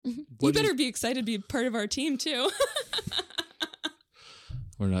You better be excited to be part of our team, too.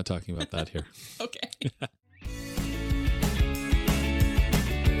 We're not talking about that here. Okay.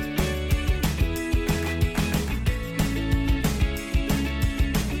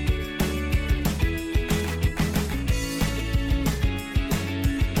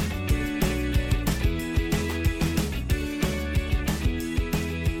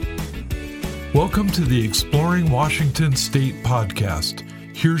 Welcome to the Exploring Washington State podcast.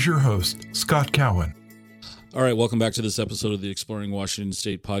 Here's your host, Scott Cowan. All right, welcome back to this episode of the Exploring Washington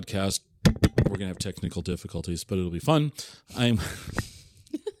State podcast. We're going to have technical difficulties, but it'll be fun. I'm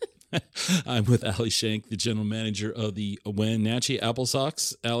with Allie Schank, the general manager of the Wenatchee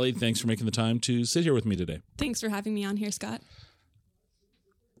AppleSox. Allie, thanks for making the time to sit here with me today. Thanks for having me on here, Scott.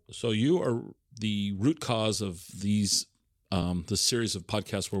 So you are the root cause of these the series of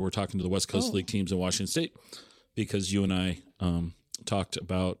podcasts where we're talking to the West Coast League teams in Washington State, because you and I talked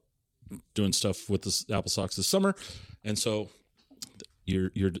about doing stuff with the AppleSox this summer, and so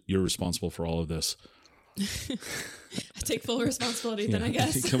you're responsible for all of this. I take full responsibility then, I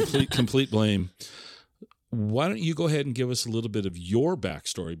guess. complete blame. Why don't you go ahead and give us a little bit of your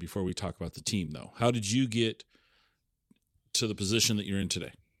backstory before we talk about the team, though? How did you get to the position that you're in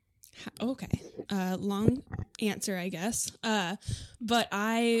today? Okay. Long answer, I guess. But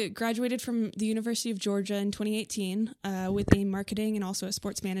I graduated from the University of Georgia in 2018 with a marketing and also a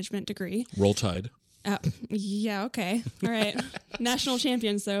sports management degree. Roll Tide. Yeah, okay. All right. National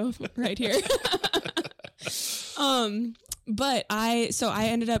champions, though, right here. But I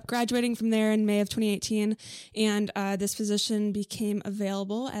ended up graduating from there in May of 2018, and this position became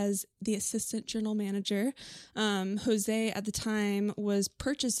available as the assistant general manager. Jose at the time was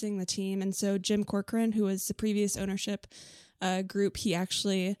purchasing the team, and so Jim Corcoran, who was the previous ownership group, he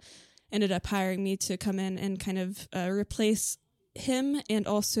actually ended up hiring me to come in and kind of replace him and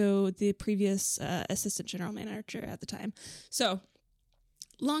also the previous assistant general manager at the time. So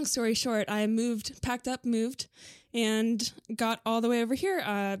long story short, I packed up, moved, and got all the way over here.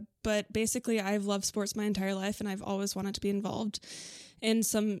 But basically, I've loved sports my entire life, and I've always wanted to be involved in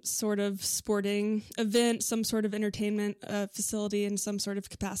some sort of sporting event, some sort of entertainment facility in some sort of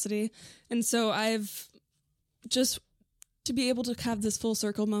capacity. And so I've just to be able to have this full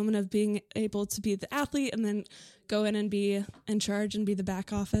circle moment of being able to be the athlete and then go in and be in charge and be the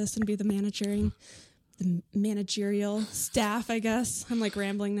back office and be the managerial staff, I guess. I'm like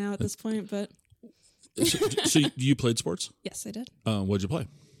rambling now at this point, but. So you played sports? Yes, I did. What'd you play?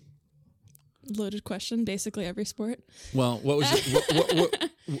 Loaded question. Basically every sport. Well, what was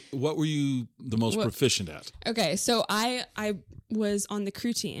what were you the most proficient at? Okay, so I was on the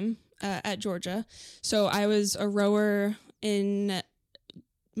crew team at Georgia. So I was a rower in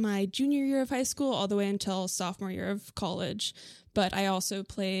my junior year of high school all the way until sophomore year of college. But I also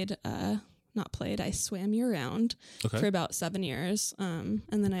I swam year round for about 7 years. And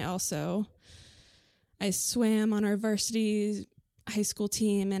then I swam on our varsity high school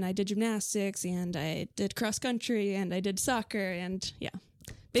team, and I did gymnastics, and I did cross country, and I did soccer, and yeah.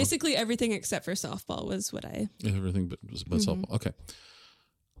 Basically everything except for softball was what I... Everything but softball. Okay.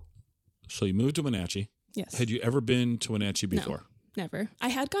 So you moved to Wenatchee. Yes. Had you ever been to Wenatchee before? No, never. I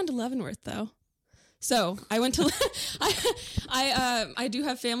had gone to Leavenworth, though. So I went to, I do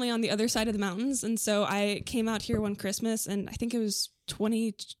have family on the other side of the mountains. And so I came out here one Christmas, and I think it was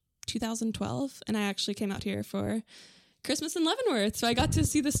 2012. And I actually came out here for Christmas in Leavenworth. So I got to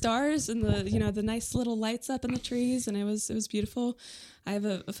see the stars and the nice little lights up in the trees. And it was beautiful. I have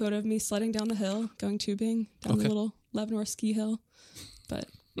a photo of me sledding down the hill, going tubing down the little Leavenworth ski hill. But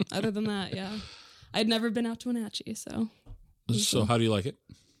other than that, yeah, I'd never been out to Wenatchee. So how do you like it?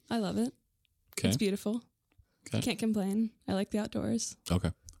 I love it. Okay. It's beautiful. Okay. I can't complain. I like the outdoors.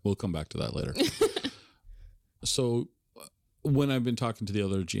 Okay. We'll come back to that later. So when I've been talking to the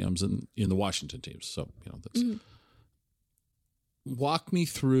other GMs in the Washington teams, so, that's walk me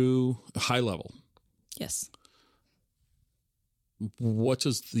through high level. Yes. What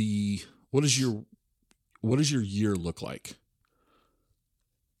does your year look like?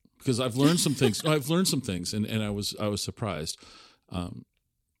 Because I've learned some things. And I was surprised.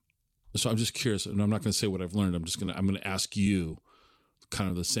 So I'm just curious, and I'm not going to say what I've learned. I'm going to ask you kind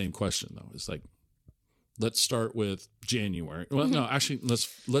of the same question though. It's like, let's start with January. Well, no, actually, let's.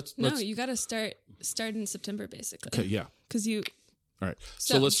 No, you got to start in September, basically. Okay, yeah. Because you. All right.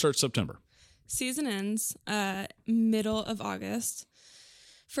 So let's start September. Season ends middle of August.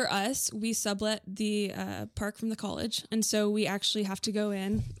 For us, we sublet the park from the college, and so we actually have to go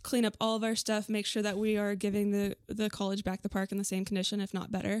in, clean up all of our stuff, make sure that we are giving the college back the park in the same condition, if not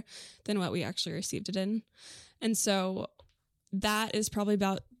better, than what we actually received it in. And so that is probably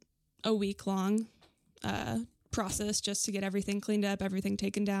about a week-long process just to get everything cleaned up, everything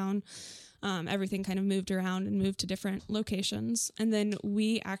taken down, everything kind of moved around and moved to different locations. And then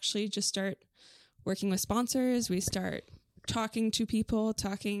we actually just start working with sponsors. We start talking to people,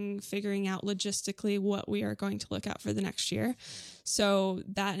 figuring out logistically what we are going to look at for the next year. So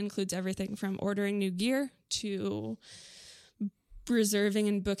that includes everything from ordering new gear to reserving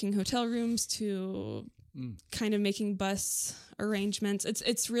and booking hotel rooms to kind of making bus arrangements.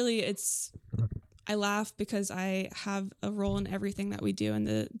 I laugh because I have a role in everything that we do in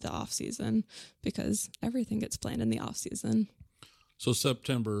the off season because everything gets planned in the off season. So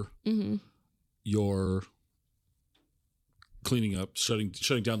September, you're cleaning up, shutting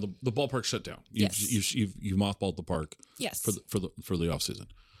down the ballpark shut down. You've mothballed the park. Yes. For the off season.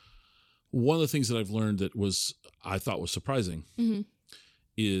 One of the things that I've learned that I thought was surprising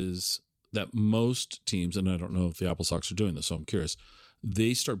is that most teams, and I don't know if the AppleSox are doing this, so I'm curious,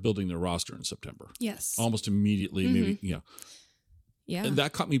 they start building their roster in September. Yes. Almost immediately, maybe, Yeah. And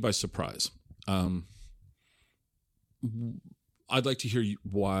that caught me by surprise. I'd like to hear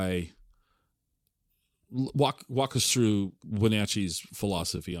why. Walk us through Wenatchee's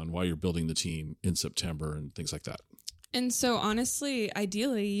philosophy on why you're building the team in September and things like that. And so honestly,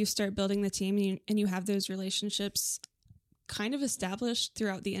 ideally, you start building the team and you have those relationships kind of established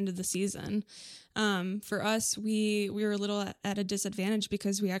throughout the end of the season. For us, we were a little at a disadvantage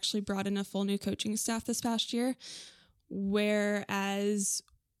because we actually brought in a full new coaching staff this past year, whereas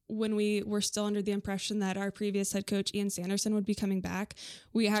when we were still under the impression that our previous head coach, Ian Sanderson, would be coming back,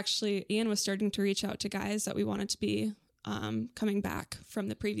 Ian was starting to reach out to guys that we wanted to be coming back from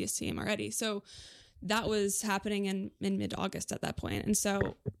the previous team already. So that was happening in mid-August at that point. And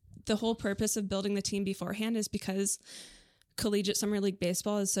so the whole purpose of building the team beforehand is because collegiate summer league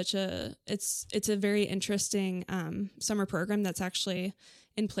baseball is it's a very interesting summer program that's actually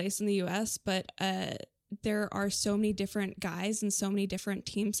in place in the U.S., but there are so many different guys and so many different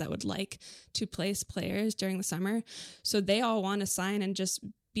teams that would like to place players during the summer. So they all want to sign and just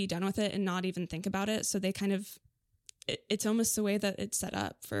be done with it and not even think about it. So they kind of, it's almost the way that it's set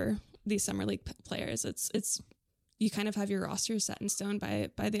up for these summer league players. It's you kind of have your roster set in stone by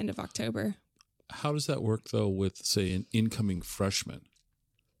the end of October. How does that work though with, say, an incoming freshman?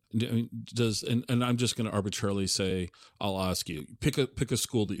 I mean, and I'm just going to arbitrarily say, I'll ask you, pick a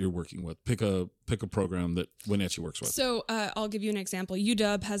school that you're working with, pick a program that Wenatchee works with. So I'll give you an example.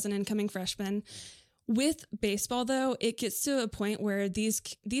 UW has an incoming freshman. With baseball, though, it gets to a point where these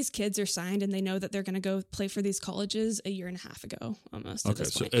kids are signed and they know that they're going to go play for these colleges a year and a half ago, almost. Okay,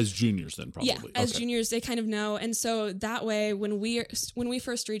 so as juniors, then probably. Yeah, as juniors, they kind of know, and so that way, when we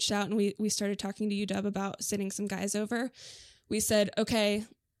first reached out and we started talking to UW about sending some guys over, we said, okay,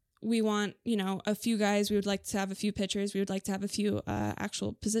 we want a few guys. We would like to have a few pitchers. We would like to have a few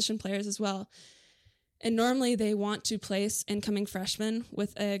actual position players as well. And normally, they want to place incoming freshmen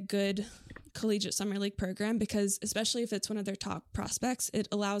with a good collegiate summer league program because, especially if it's one of their top prospects, it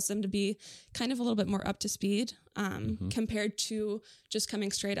allows them to be kind of a little bit more up to speed compared to just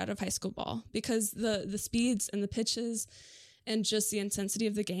coming straight out of high school ball, because the speeds and the pitches and just the intensity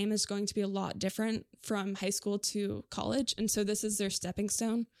of the game is going to be a lot different from high school to college. And so this is their stepping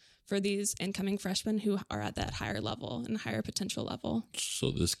stone for these incoming freshmen who are at that higher level and higher potential level.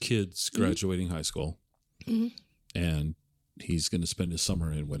 So this kid's graduating high school and he's going to spend his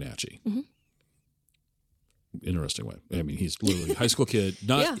summer in Wenatchee. Interesting way. I mean, he's literally a high school kid.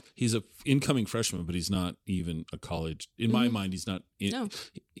 He's an incoming freshman, but he's not even a college. In my mind, he's not.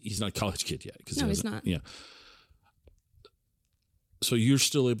 He's not a college kid yet. No, he's not. Yeah. So you're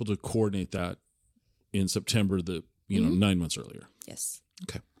still able to coordinate that in September, 9 months earlier. Yes.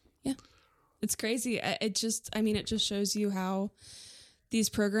 Okay. Yeah, it's crazy. It just shows you how these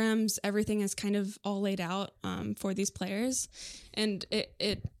programs, everything is kind of all laid out for these players, and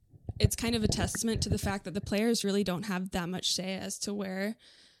it's kind of a testament to the fact that the players really don't have that much say as to where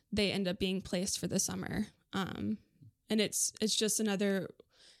they end up being placed for the summer. And it's just another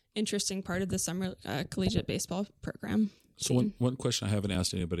interesting part of the summer collegiate baseball program. So one question I haven't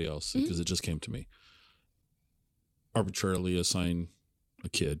asked anybody else because it just came to me. Arbitrarily assign a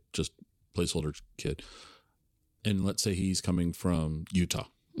kid, just placeholder kid, and let's say he's coming from Utah.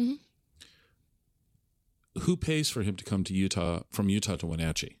 Who pays for him to come to Utah, from Utah to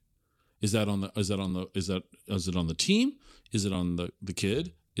Wenatchee? Is it on the team? Is it on the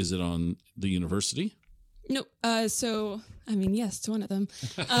kid? Is it on the university? No. Yes, to one of them.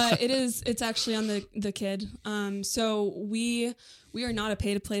 It's actually on the kid. So we are not a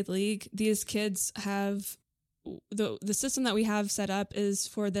pay to play league. These kids have the system that we have set up is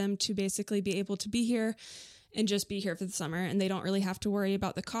for them to basically be able to be here and just be here for the summer, and they don't really have to worry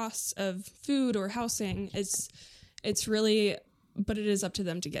about the costs of food or housing. It's really, but it is up to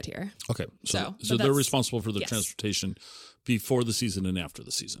them to get here. Okay. So they're responsible for the yes. transportation before the season and after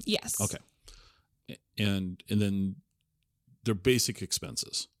the season. Yes. Okay. And then their basic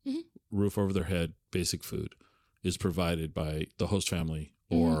expenses, roof over their head, basic food, is provided by the host family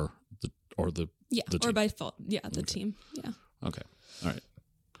or the team. Or by default. Yeah, the team. Yeah. Okay. All right.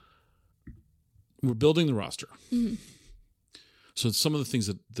 We're building the roster. So some of the things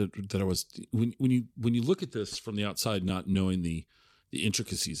that I was when you look at this from the outside, not knowing the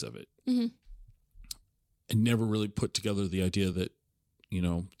intricacies of it, I never really put together the idea that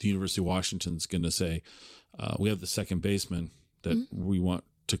the University of Washington's going to say, we have the second baseman that we want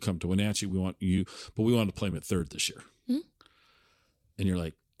to come to Wenatchee. We want you, but we want to play him at third this year. And you're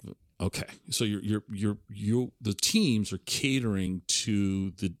like, okay, so you're the teams are catering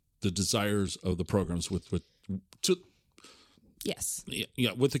to the desires of the programs to. Yes.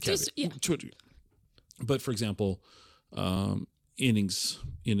 Yeah, with the caveat. But for example, innings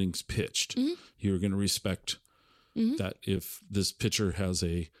pitched, you're going to respect that if this pitcher has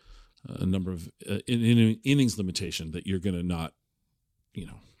a number of innings limitation, that you're going to not,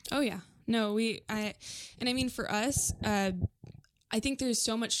 Oh yeah, no, I mean for us, I think there's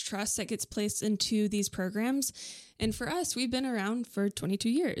so much trust that gets placed into these programs. And for us, we've been around for 22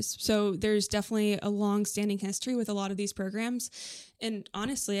 years. So there's definitely a long-standing history with a lot of these programs. And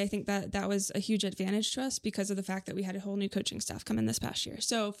honestly, I think that was a huge advantage to us because of the fact that we had a whole new coaching staff come in this past year.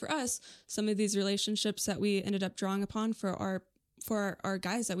 So for us, some of these relationships that we ended up drawing upon for our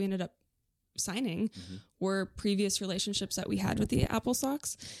guys that we ended up signing were previous relationships that we had with the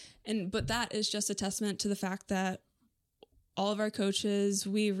AppleSox. But that is just a testament to the fact that all of our coaches,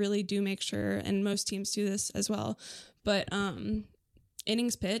 we really do make sure, and most teams do this as well, but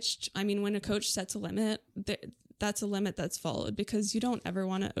innings pitched, I mean, when a coach sets a limit, that's a limit that's followed because you don't ever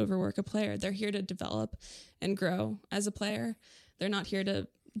want to overwork a player. They're here to develop and grow as a player. They're not here to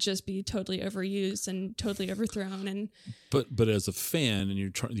just be totally overused and totally overthrown. And but as a fan, and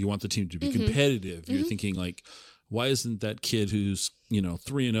you want the team to be competitive, you're thinking like, why isn't that kid who's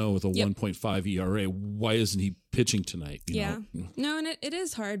 3-0 with a 1.5 ERA? Why isn't he pitching tonight? You know? No, and it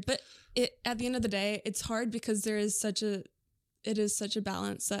is hard, but at the end of the day, it's hard because it is such a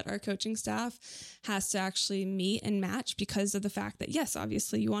balance that our coaching staff has to actually meet and match because of the fact that yes,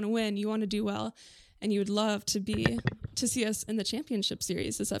 obviously you want to win, you want to do well, and you would love to see us in the championship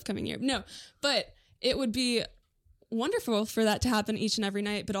series this upcoming year. No, but it would be wonderful for that to happen each and every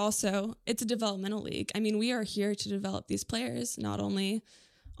night, but also it's a developmental league. I mean, we are here to develop these players, not only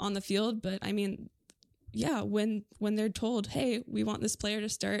on the field, but I mean, yeah, when they're told, hey, we want this player to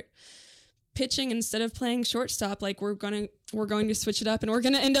start pitching instead of playing shortstop, like we're going to switch it up, and we're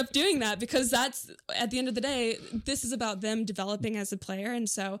going to end up doing that because that's, at the end of the day, this is about them developing as a player, and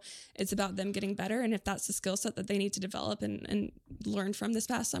so it's about them getting better, and if that's the skill set that they need to develop and learn from this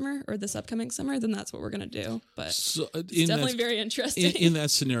past summer or this upcoming summer, then that's what we're going to do. But so it's definitely very interesting. In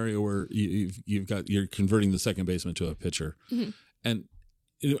that scenario where you're converting the second baseman to a pitcher, and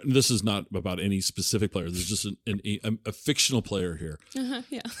this is not about any specific player. There's just a fictional player here.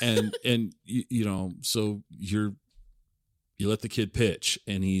 Yeah. And so you let the kid pitch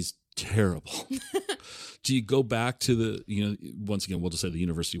and he's terrible. Do you go back to once again, we'll just say the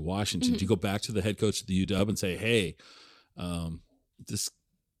University of Washington, do you go back to the head coach of the UW and say, hey, this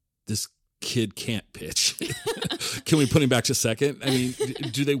kid can't pitch. Can we put him back to second? I mean,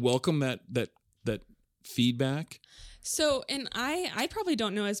 do they welcome that feedback? So, and I probably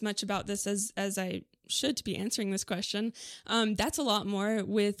don't know as much about this as I should to be answering this question. That's a lot more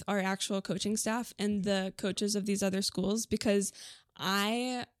with our actual coaching staff and the coaches of these other schools, because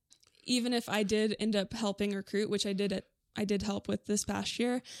even if I did end up helping recruit, which I did help with this past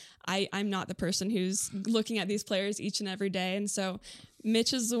year, I'm not the person who's looking at these players each and every day. And so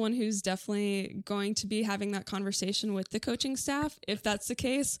Mitch is the one who's definitely going to be having that conversation with the coaching staff, if that's the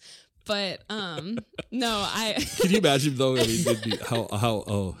case. But no, Can you imagine though? I mean,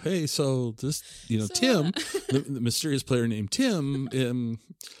 hey, so this, Tim, the mysterious player named Tim,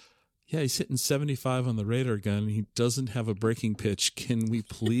 he's hitting 75 on the radar gun. He doesn't have a breaking pitch. Can we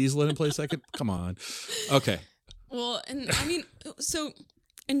please let him play second? Come on. Okay. Well, and I mean,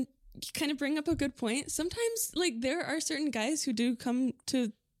 and you kind of bring up a good point. Sometimes, like, there are certain guys who do come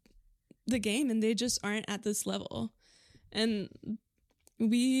to the game and they just aren't at this level, and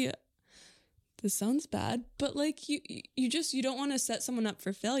this sounds bad, but like you don't want to set someone up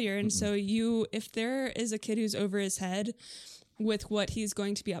for failure. And so if there is a kid who's over his head with what he's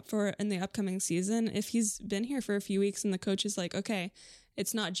going to be up for in the upcoming season, if he's been here for a few weeks and the coach is like, okay,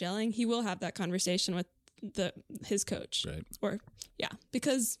 it's not gelling, he will have that conversation his coach. Right. Or, yeah,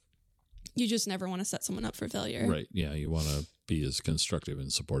 because you just never want to set someone up for failure. Right. Yeah. You want to be as constructive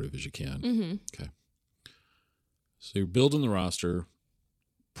and supportive as you can. Mm-hmm. Okay. So you're building the roster,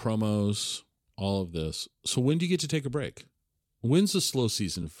 promos, all of this. So when do you get to take a break? When's the slow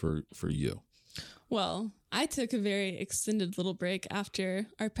season for you? Well, I took a very extended little break after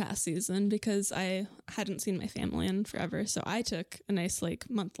our past season because I hadn't seen my family in forever. So I took a nice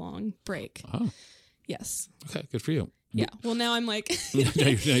month-long break. Oh. Yes. Okay. Good for you. Yeah. Well, now I'm like, now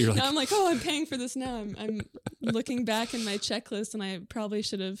you're like, now I'm like, oh, I'm paying for this now. I'm looking back in my checklist, and I probably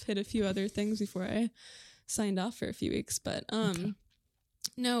should have hit a few other things before I signed off for a few weeks. But okay.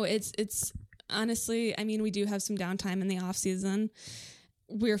 No, it's honestly, I mean, we do have some downtime in the off season.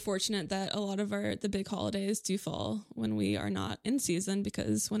 We're fortunate that a lot of the big holidays do fall when we are not in season,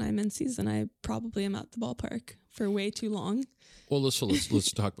 because when I'm in season, I probably am at the ballpark for way too long. Well, let's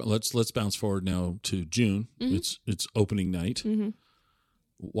talk about let's bounce forward now to June. Mm-hmm. It's opening night. Mm-hmm.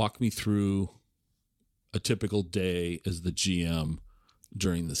 Walk me through a typical day as the GM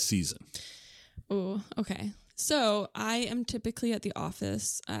during the season. Oh, okay. So I am typically at the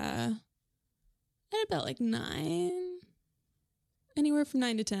office at about 9, anywhere from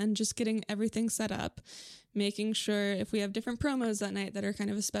 9 to 10, just getting everything set up, making sure if we have different promos that night that are kind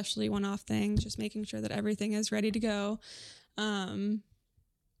of especially one-off things, just making sure that everything is ready to go.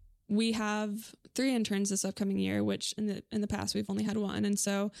 We have 3 interns this upcoming year, which in the past we've only had 1. And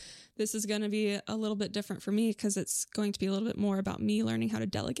so this is going to be a little bit different for me because it's going to be a little bit more about me learning how to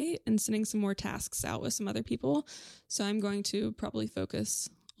delegate and sending some more tasks out with some other people. So I'm going to probably focus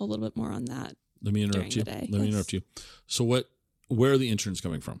a little bit more on that. Let me interrupt you. Let me interrupt you. So where are the interns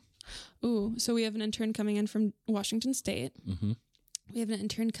coming from? Ooh, so we have an intern coming in from Washington State. Mm-hmm. We have an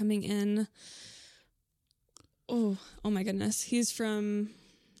intern coming in. Oh my goodness. He's from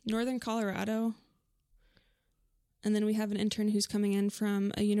Northern Colorado. And then we have an intern who's coming in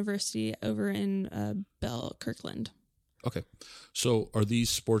from a university over in Kirkland. Okay. So are these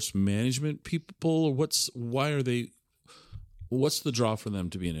sports management people, or what's the draw for them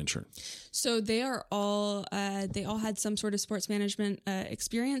to be an intern? So they are all they all had some sort of sports management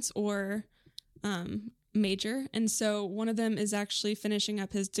experience or major. And so one of them is actually finishing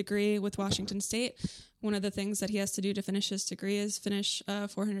up his degree with Washington State. One of the things that he has to do to finish his degree is finish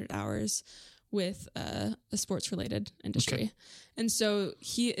 400 hours with a sports-related industry. Okay. And so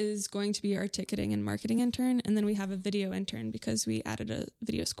he is going to be our ticketing and marketing intern. And then we have a video intern because we added a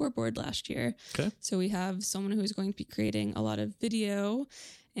video scoreboard last year. Okay. So we have someone who's going to be creating a lot of video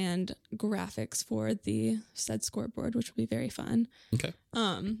and graphics for the said scoreboard, which will be very fun. Okay.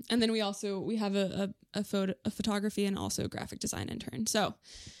 And then we have a photography and also graphic design intern. So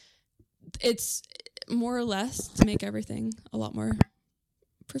it's more or less to make everything a lot more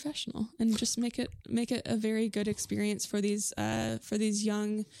professional and just make it a very good experience for these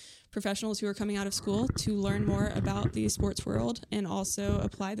young professionals who are coming out of school to learn more about the sports world and also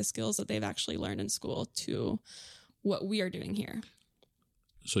apply the skills that they've actually learned in school to what we are doing here.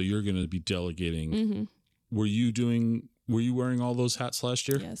 So you're going to be delegating. Mm-hmm. Were you wearing all those hats last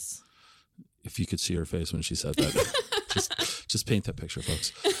year? Yes. If you could see her face when she said that, just paint that picture,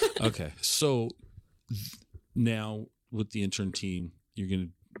 folks. Okay. So now with the intern team, you're going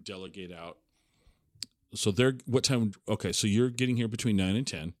to delegate out. So what time? Okay. So you're getting here between 9 and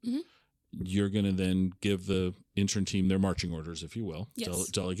 10. Mm-hmm. You're going to then give the intern team their marching orders, if you will. Yes.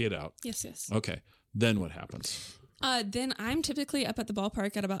 Delegate out. Yes. Okay. Then what happens? Then I'm typically up at the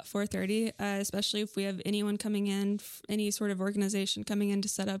ballpark at about 4:30, especially if we have anyone coming in, any sort of organization coming in to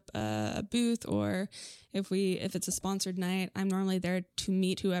set up a booth, or if it's a sponsored night, I'm normally there to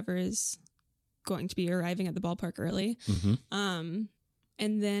meet whoever is going to be arriving at the ballpark early. Mm-hmm.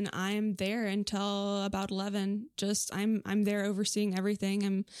 And then I'm there until about 11. Just I'm there overseeing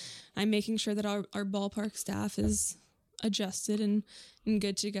everything. I'm making sure that our ballpark staff is adjusted and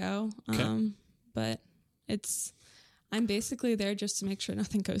good to go. Okay. But I'm basically there just to make sure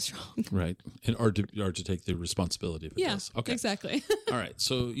nothing goes wrong. Right. And or to take the responsibility of it. Yeah. Does. Okay. Exactly. All right.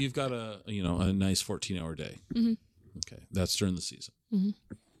 So you've got a nice 14-hour day. Mm-hmm. Okay. That's during the season. Mm-hmm.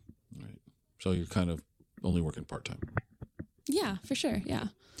 All right. So you're kind of only working part-time. Yeah, for sure. Yeah.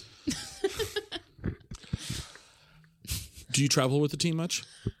 Do you travel with the team much?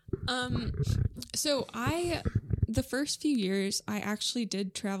 So the first few years, I actually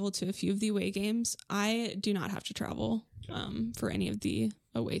did travel to a few of the away games. I do not have to travel for any of the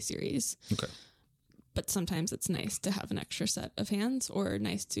away series. Okay. But sometimes it's nice to have an extra set of hands, or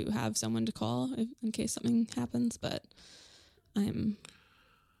nice to have someone to call in case something happens. But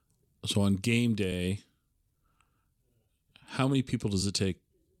So on game day, how many people does it take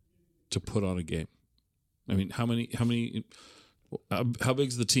to put on a game? I mean, how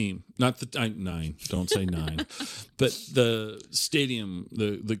big's the team? Not the 9. Don't say 9, but the stadium,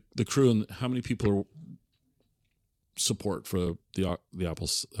 the crew, and how many people are support for the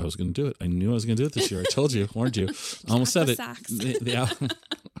apples? I was going to do it. I knew I was going to do it this year. I told you, warned you. I almost said it. The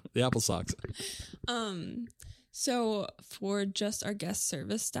AppleSox. So for just our guest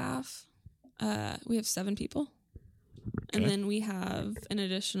service staff, we have 7 people. Okay. And then we have an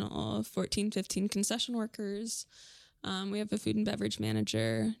additional 14, 15 concession workers. We have a food and beverage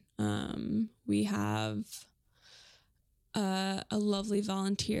manager. We have a lovely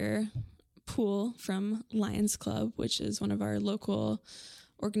volunteer pool from Lions Club, which is one of our local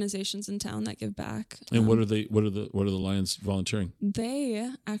organizations in town that give back. And what are the Lions volunteering? They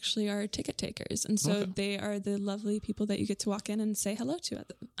actually are ticket takers, and so they are the lovely people that you get to walk in and say hello to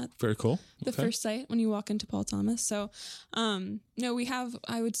at very cool. The first site when you walk into Paul Thomas. So, no, we have,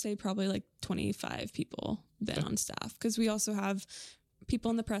 I would say, probably like 25 people then on staff, because we also have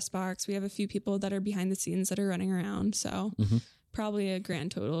people in the press box. We have a few people that are behind the scenes that are running around. So probably a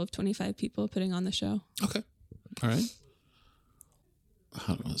grand total of 25 people putting on the show. Okay. All right.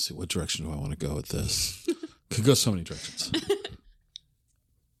 Let's see, what direction do I want to go with this? Could go so many directions.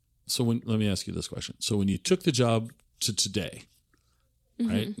 So let me ask you this question. So when you took the job to today,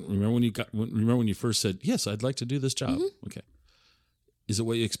 right? Remember when you first said, "Yes, I'd like to do this job." Okay. Is it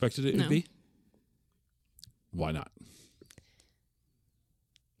what you expected it would be? Why not?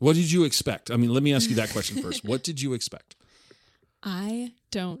 What did you expect? I mean, let me ask you that question first. What did you expect? I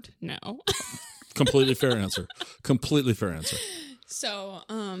don't know. Completely fair answer. Completely fair answer. So,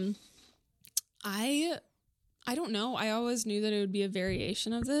 I don't know. I always knew that it would be a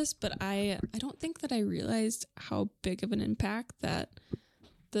variation of this, but I don't think that I realized how big of an impact that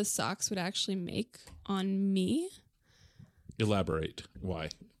the socks would actually make on me. Elaborate. Why?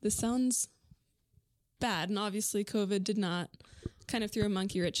 This sounds bad, and obviously COVID did not kind of throw a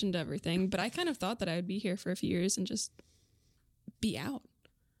monkey wrench into everything, but I kind of thought that I would be here for a few years and just be out.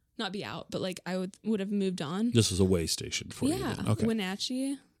 Not be out, but like I would have moved on. This is a way station for you. Yeah. Okay.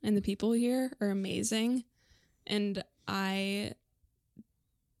 Wenatchee and the people here are amazing. And I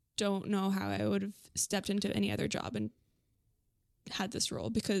don't know how I would have stepped into any other job and had this role,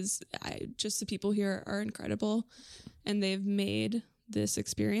 because the people here are incredible, and they've made this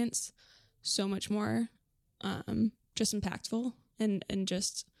experience so much more just impactful and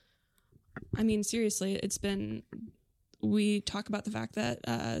just, I mean, seriously, we talk about the fact that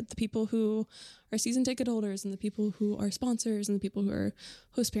the people who are season ticket holders and the people who are sponsors and the people who are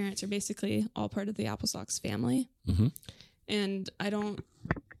host parents are basically all part of the AppleSox family. And I don't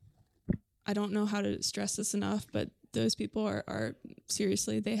know how to stress this enough, but those people are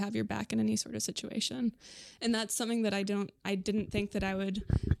seriously, they have your back in any sort of situation. And that's something that I didn't think that I would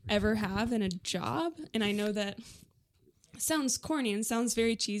ever have in a job. And I know that sounds corny and sounds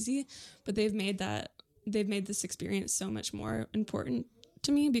very cheesy, but they've made this experience so much more important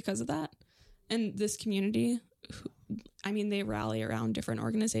to me because of that. And this community, they rally around different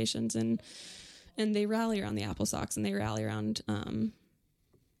organizations and they rally around the AppleSox, and they rally around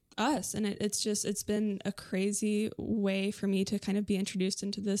us. And it's been a crazy way for me to kind of be introduced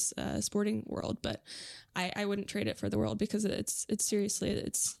into this sporting world, but I wouldn't trade it for the world, because it's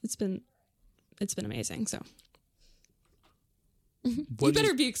been amazing. So you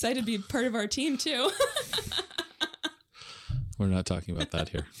better be excited to be part of our team too. We're not talking about that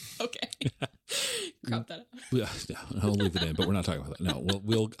here. Okay. Crop that out. Yeah, I'll leave it in, but we're not talking about that. No,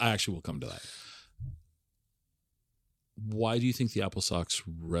 we'll come to that. Why do you think the AppleSox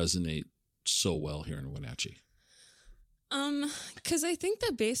resonate so well here in Wenatchee? Because I think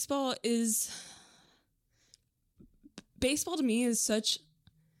that baseball to me is such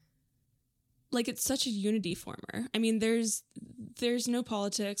a unity former. I mean, there's no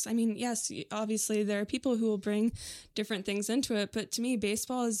politics. I mean, yes, obviously there are people who will bring different things into it, but to me,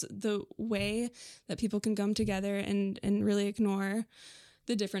 baseball is the way that people can come together and really ignore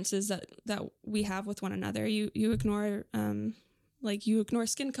the differences that we have with one another. You ignore you ignore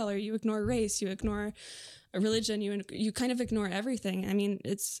skin color, you ignore race, you ignore a religion, you kind of ignore everything. I mean,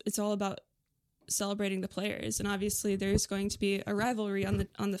 it's all about celebrating the players, and obviously there's going to be a rivalry on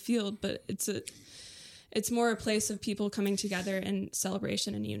the field, but it's more a place of people coming together in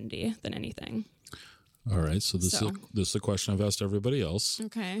celebration and unity than anything. All right, so this is a question I've asked everybody else.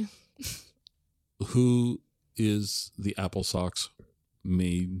 Okay. Who is the AppleSox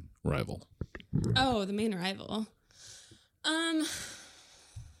main rival? Oh, the main rival.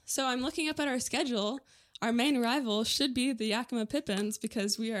 So I'm looking up at our schedule. Our main rival should be the Yakima Pippins,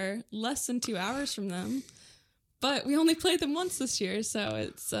 because we are less than 2 hours from them. But we only played them once this year, so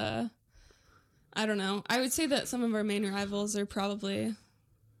it's I don't know. I would say that some of our main rivals are probably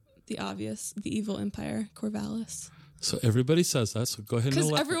the obvious, the evil empire, Corvallis. So everybody says that, so go ahead and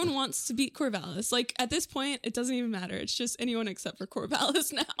because everyone wants to beat Corvallis. Like, at this point, it doesn't even matter. It's just anyone except for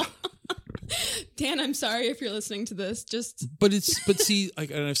Corvallis now. Dan, I'm sorry if you're listening to this. But see,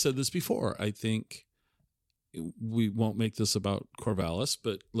 and I've said this before, I think we won't make this about Corvallis,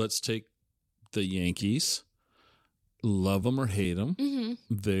 but let's take the Yankees. Love them or hate them. Mm-hmm.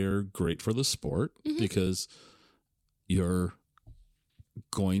 They're great for the sport because you're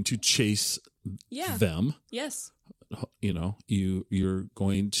going to chase them. Yes. You know, you're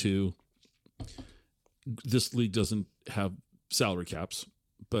going to, this league doesn't have salary caps,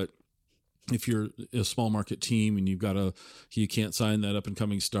 but if you're a small market team and you can't sign that up and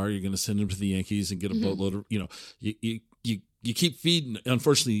coming star, you're going to send him to the Yankees and get a boatload of, you keep feeding.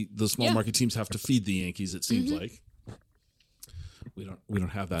 Unfortunately, the small market teams have to feed the Yankees. It seems like we don't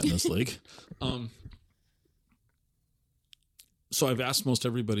have that in this league. So I've asked most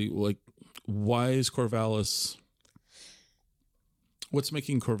everybody, like, why is Corvallis? What's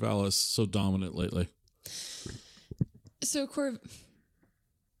making Corvallis so dominant lately? So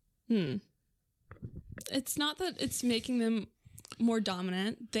it's not that it's making them more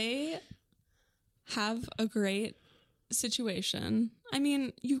dominant. They have a great situation. I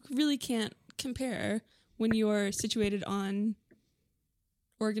mean, you really can't compare when you're situated on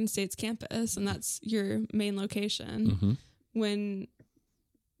Oregon State's campus and that's your main location. Mm-hmm. When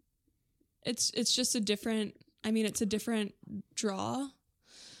it's just a different, I mean, it's a different draw.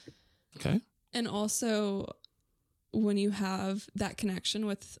 Okay. And also when you have that connection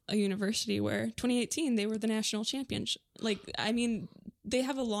with a university where 2018, they were the national champions. Like, I mean, they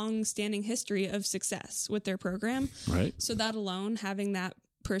have a long-standing history of success with their program. Right. So that alone, having that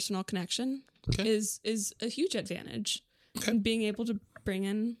personal connection is a huge advantage. Okay. And being able to bring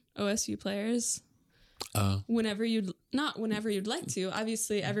in OSU players whenever you'd like to.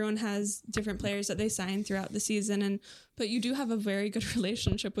 Obviously, everyone has different players that they sign throughout the season, but you do have a very good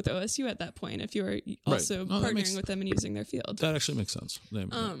relationship with OSU at that point if you're also partnering with them and using their field. That actually makes sense.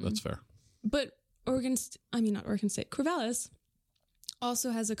 That's fair. But not Oregon State, Corvallis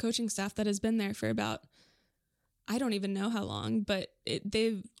also has a coaching staff that has been there for about, I don't even know how long, but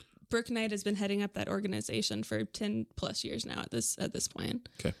Brooke Knight has been heading up that organization for 10 plus years now at this point.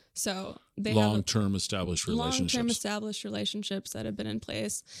 Okay. So they long-term established relationships that have been in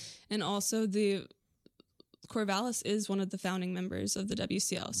place. And also the Corvallis is one of the founding members of the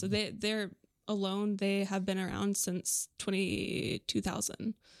WCL. So they're alone. They have been around since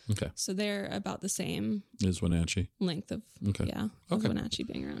 2000. Okay. So they're about the same as Wenatchee length of Wenatchee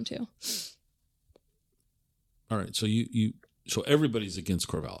being around too. All right. So so everybody's against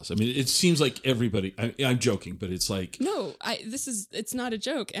Corvallis. I mean, it seems like everybody. I'm joking, but it's like no. It's not a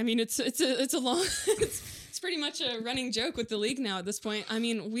joke. I mean, it's a long. It's pretty much a running joke with the league now at this point. I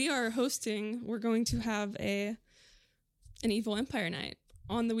mean, we're going to have an Evil Empire night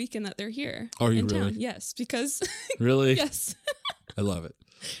on the weekend that they're here. Are you in really? Town. Yes, because really. Yes. I love it.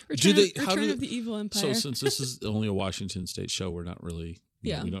 Return of the Evil Empire. So since this is only a Washington State show, we're not really.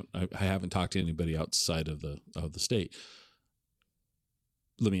 Yeah. I haven't talked to anybody outside of the state.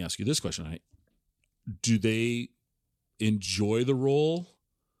 Let me ask you this question. Do they enjoy the role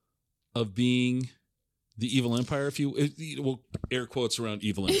of being the evil empire? Well, air quotes around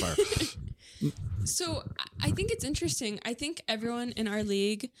evil empire. So I think it's interesting. I think everyone in our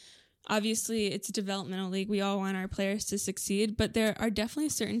league, obviously it's a developmental league. We all want our players to succeed, but there are definitely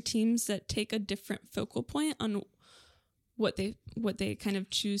certain teams that take a different focal point on what they kind of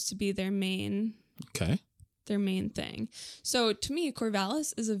choose to be their main thing. So to me,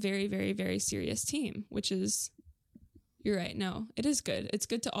 Corvallis is a very, very, very serious team, which is, you're right. No, it is good. It's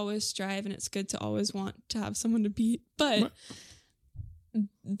good to always strive and it's good to always want to have someone to beat, but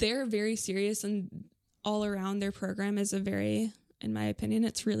they're very serious and all around their program is in my opinion,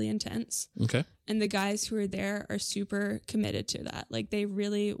 it's really intense. Okay. And the guys who are there are super committed to that. Like they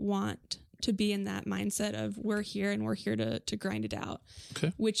really want to be in that mindset of we're here and we're here to grind it out,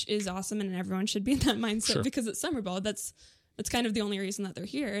 which is awesome. And everyone should be in that mindset because it's summer ball. That's kind of the only reason that they're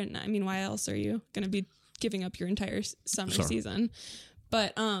here. And I mean, why else are you going to be giving up your entire summer season?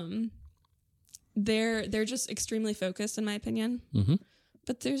 But they're just extremely focused in my opinion. Mm-hmm.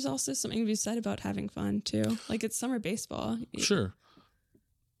 But there's also something to be said about having fun too. Like it's summer baseball. Sure.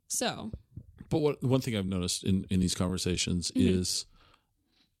 So. But one thing I've noticed in these conversations is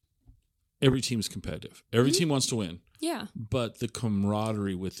every team is competitive. Every team wants to win. Yeah. But the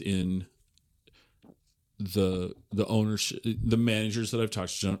camaraderie within the ownership, the managers that I've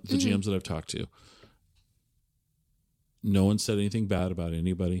talked to, the GMs that I've talked to, no one said anything bad about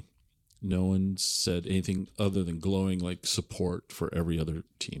anybody. No one said anything other than glowing like support for every other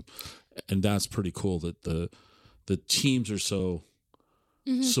team. And that's pretty cool that the teams are so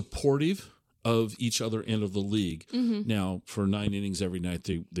supportive of each other and of the league. Now, for 9 innings every night,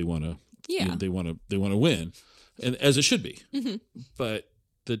 they want to they want to win, and as it should be. But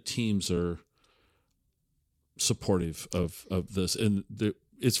the teams are supportive of this, and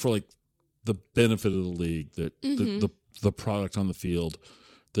it's for like the benefit of the league, that the product on the field,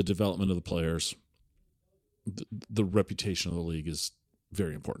 the development of the players, the reputation of the league is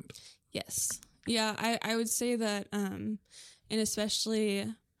very important. Yes. Yeah, I would say that, and especially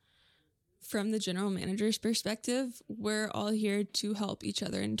from the general manager's perspective, we're all here to help each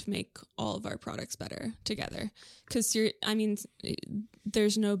other and to make all of our products better together. Because,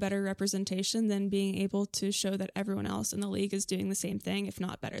 there's no better representation than being able to show that everyone else in the league is doing the same thing, if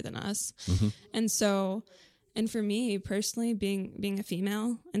not better than us. And so, and for me personally, being a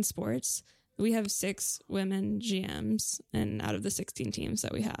female in sports, we have 6 women GMs and out of the 16 teams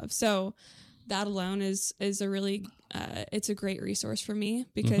that we have. So that alone is a really, it's a great resource for me,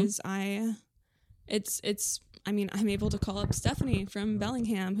 because I'm able to call up Stephanie from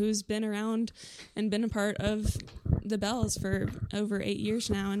Bellingham, who's been around and been a part of the Bells for over 8 years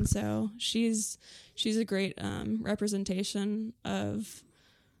now. And so she's a great representation of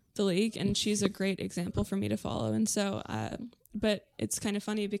the league, and she's a great example for me to follow. And so, but it's kind of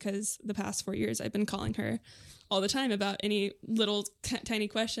funny because the past 4 years I've been calling her all the time about any little tiny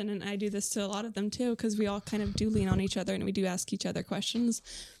question, and I do this to a lot of them too, because we all kind of do lean on each other and we do ask each other questions.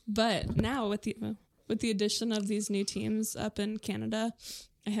 But now with the addition of these new teams up in Canada,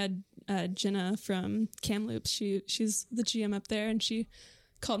 I had Jenna from Kamloops. She's the GM up there, and she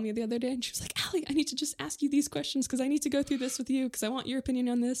called me the other day and she was like, Allie, I need to just ask you these questions because I need to go through this with you because I want your opinion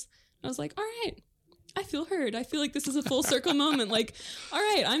on this. And I was like, all right, I feel heard. I feel like this is a full circle moment. Like, all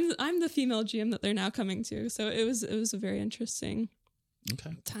right, I'm the female GM that they're now coming to. So it was a very interesting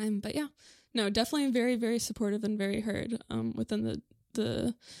time. But yeah, no, definitely very, very supportive and very heard within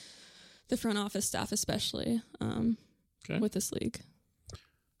the front office staff, especially with this league.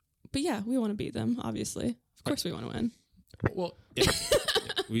 But yeah, we want to beat them, obviously. Of course we want to win. Well, yeah.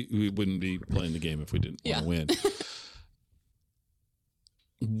 we wouldn't be playing the game if we didn't want to win.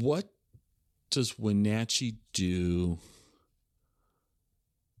 What does Wenatchee do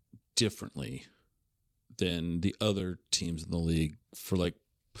differently than the other teams in the league for, like,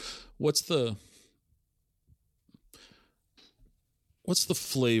 what's the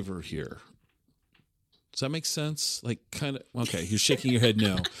flavor here? Does that make sense? Like, kind of, okay, you're shaking your head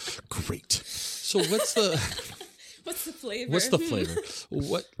no. Great. So what's the flavor? What's the flavor?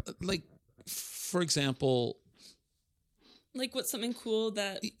 What, like, for example, like, what's something cool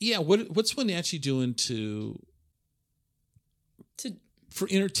that? Yeah, what's Wenatchee doing for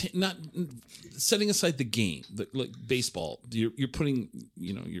entertain? Not setting aside the game, like baseball. You're putting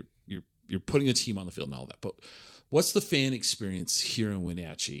you're putting a team on the field and all that. But what's the fan experience here in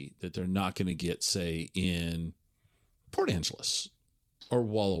Wenatchee that they're not going to get, say, in Port Angeles or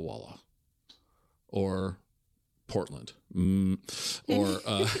Walla Walla or Portland, or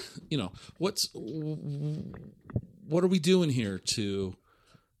what are we doing here to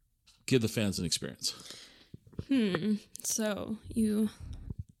give the fans an experience? So you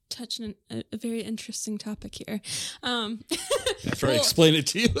touch on a very interesting topic here. After I explain it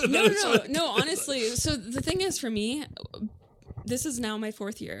to you. No, honestly. So the thing is, for me, this is now my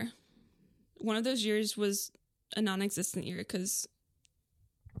 4th year. One of those years was a non-existent year because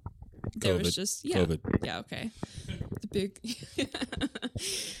there was just COVID. Yeah, okay. The big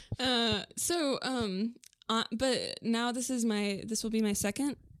but now this will be my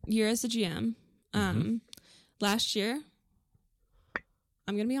 2nd year as a GM. Last year,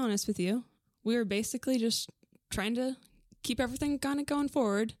 I'm going to be honest with you, we were basically just trying to keep everything kind of going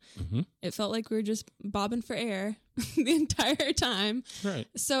forward. It felt like we were just bobbing for air the entire time. Right.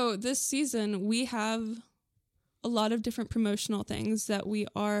 So this season, we have a lot of different promotional things that we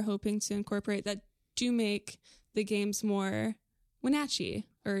are hoping to incorporate that do make the games more Wenatchee,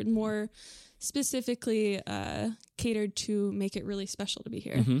 or more specifically catered to make it really special to be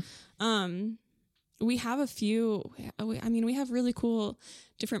here. We have a few, we have really cool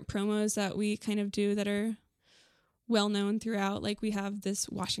different promos that we kind of do that are well known throughout. Like, we have this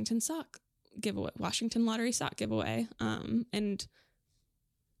Washington Lottery sock giveaway. And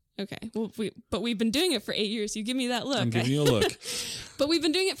okay, well, we've been doing it for 8 years. You give me that look. I'm giving you a look. But we've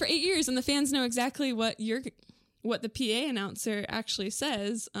been doing it for 8 years, and the fans know exactly what the PA announcer actually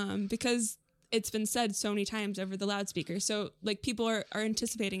says, because it's been said so many times over the loudspeaker. So, like, people are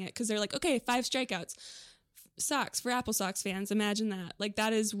anticipating it because they're like, okay, 5 strikeouts. Sox for AppleSox fans. Imagine that. Like,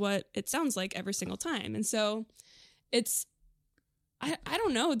 that is what it sounds like every single time. And so it's, I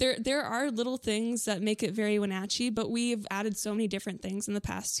don't know. There are little things that make it very Wenatchee, but we've added so many different things in the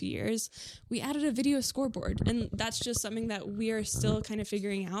past 2 years. We added a video scoreboard, and that's just something that we are still kind of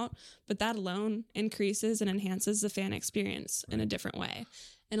figuring out. But that alone increases and enhances the fan experience in a different way.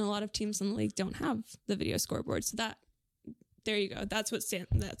 And a lot of teams in the league don't have the video scoreboard, so that. There you go. That's what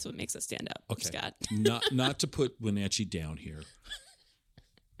makes it stand out. Okay. Scott. not to put Wenatchee down here,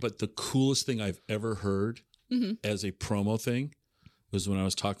 but the coolest thing I've ever heard as a promo thing was when I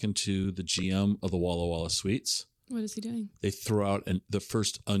was talking to the GM of the Walla Walla Sweets. What is he doing? They throw out the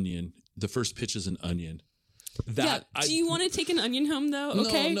first pitch is an onion. That Do you want to take an onion home though?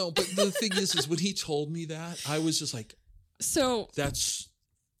 Okay. No. But the thing is when he told me that, I was just like, so that's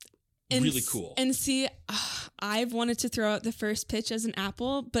really cool. And see, I've wanted to throw out the first pitch as an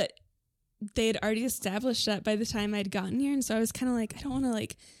apple, but they had already established that by the time I'd gotten here, and so I was kind of like, I don't want to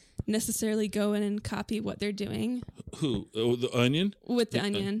like necessarily go in and copy what they're doing. Who? Oh, the onion? With the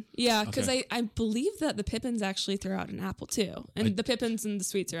onion. Yeah, because I believe that the Pippins actually throw out an apple too. And the Pippins and the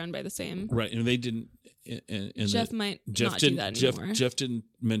Sweets are owned by the same. Right, and they didn't. And Jeff might not do that anymore. Jeff didn't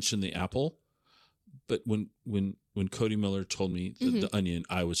mention the apple, but when Cody Miller told me the onion,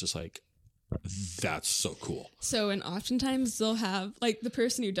 I was just like, that's so cool. So, and oftentimes they'll have, like, the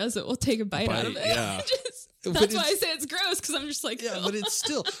person who does it will take a bite out of it. Yeah. That's why I say it's gross, because I'm just like, yeah,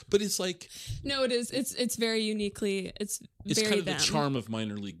 but it's like. No, it is. It's very uniquely, it's very kind of them. the charm of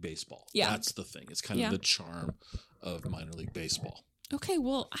minor league baseball. Yeah. That's the thing. It's kind of the charm of minor league baseball. Okay,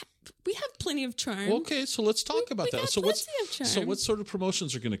 well, we have plenty of charm. Okay, so let's talk about that. So what sort of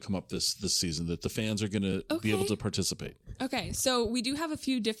promotions are going to come up this season that the fans are going to be able to participate? Okay, so we do have a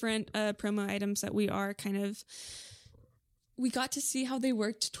few different promo items that we are we got to see how they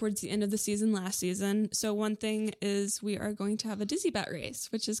worked towards the end of the season last season. So one thing is we are going to have a dizzy bat race,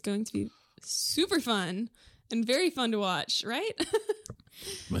 which is going to be super fun and very fun to watch, right?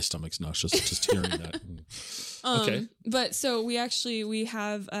 My stomach's nauseous just hearing that. Okay. But so we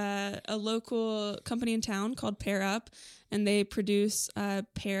have a local company in town called Pear Up, and they produce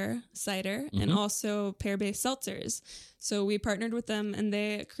pear cider and also pear-based seltzers. So we partnered with them, and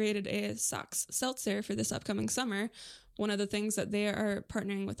they created a Sox seltzer for this upcoming summer. One of the things that they are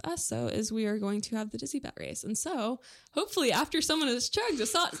partnering with us, though, is we are going to have the Dizzy Bat race. And so hopefully after someone has chugged a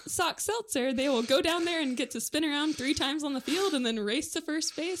Sox seltzer, they will go down there and get to spin around 3 times on the field and then race to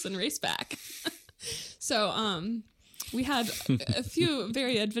first base and race back. So we had a few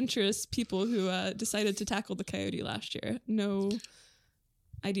very adventurous people who decided to tackle the coyote last year. No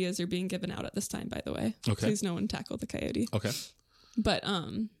ideas are being given out at this time, by the way. Okay. Please no one tackle the coyote. Okay. But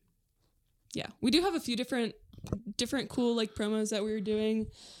yeah, we do have a few different cool like promos that we were doing.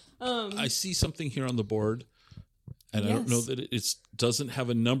 I see something here on the board, and I don't know that it doesn't have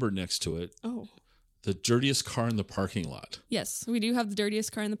a number next to it. Oh. The dirtiest car in the parking lot. Yes, we do have the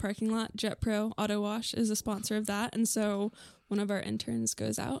dirtiest car in the parking lot. Jet Pro Auto Wash is a sponsor of that. And so one of our interns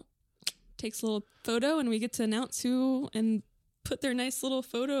goes out, takes a little photo, and we get to announce who and put their nice little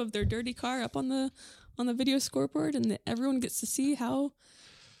photo of their dirty car up on the video scoreboard, and everyone gets to see how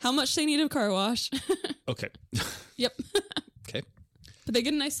much they need a car wash. Okay. Yep. Okay. But they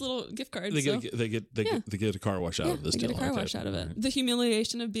get a nice little gift card. They get a car wash out of this deal. They get a car wash out of it. Right. The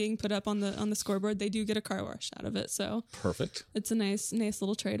humiliation of being put up on the scoreboard, they do get a car wash out of it. So perfect. It's a nice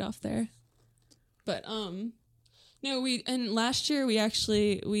little trade off there. But no, last year we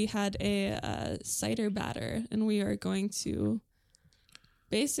had a cider batter, and we are going to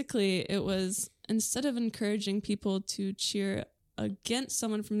basically, it was, instead of encouraging people to cheer against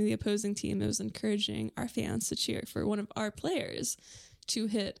someone from the opposing team, it was encouraging our fans to cheer for one of our players to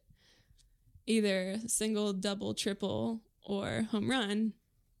hit either single, double, triple, or home run.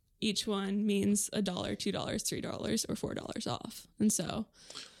 Each one means $1, $2, $3, or $4 off. And so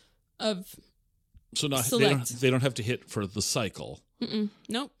they don't have to hit for the cycle.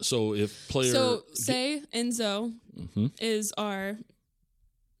 Nope. So if player say Enzo is our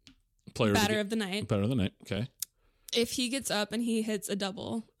player batter of the night. Batter of the night. Okay. If he gets up and he hits a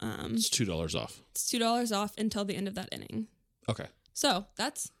double, it's $2 off. It's $2 off until the end of that inning. Okay. So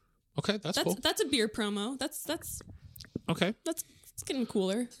that's cool. That's a beer promo. That's okay. It's getting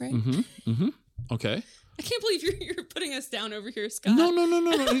cooler, right? Okay. I can't believe you're putting us down over here, Scott. No.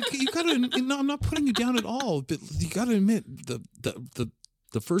 You gotta. No, I'm not putting you down at all. But you gotta admit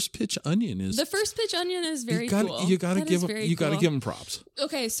the first pitch onion is very cool. You gotta give him props.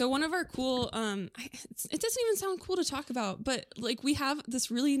 Okay, so one of our cool it doesn't even sound cool to talk about, but like we have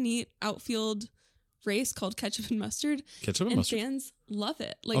this really neat outfield race called Ketchup and Mustard. Ketchup and and mustard. fans love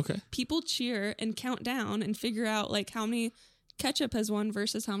it. Like people cheer and count down and figure out like how many ketchup has won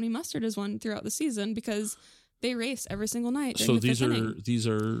versus how many mustard has won throughout the season because they race every single night. So these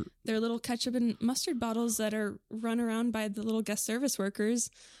are they're little ketchup and mustard bottles that are run around by the little guest service workers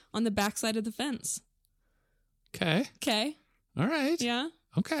on the backside of the fence. Okay. All right. Yeah.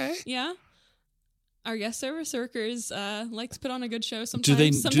 Okay. Yeah. Our guest service workers like to put on a good show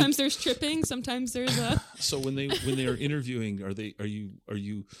sometimes. Sometimes there's tripping, sometimes there's a So when they are interviewing, are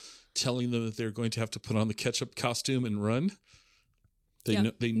you telling them that they're going to have to put on the ketchup costume and run? They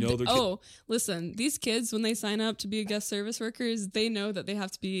know they're listen, these kids when they sign up to be guest service workers, they know that they have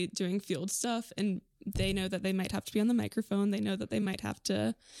to be doing field stuff and they know that they might have to be on the microphone. They know that they might have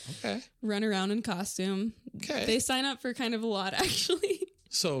to run around in costume. Okay. They sign up for kind of a lot actually.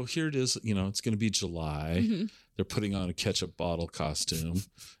 So here it is, it's going to be July. Mm-hmm. They're putting on a ketchup bottle costume, and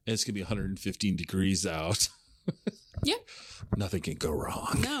it's going to be 115 degrees out. Yeah. Nothing can go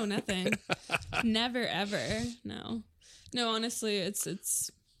wrong. No, nothing. Never, ever. No, honestly, it's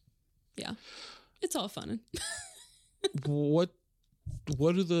all fun. What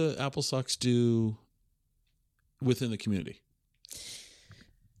do the AppleSox do within the community?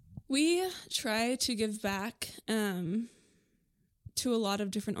 We try to give back to a lot of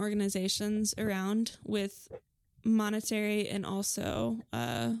different organizations around with monetary and also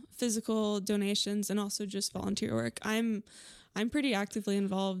physical donations and also just volunteer work. I'm pretty actively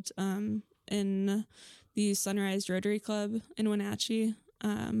involved in the Sunrise Rotary Club in Wenatchee.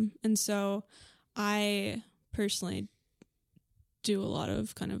 And so I personally do a lot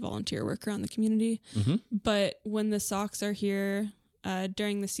of kind of volunteer work around the community. Mm-hmm. But when the Sox are here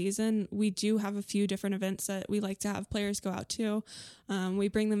during the season, we do have a few different events that we like to have players go out to. We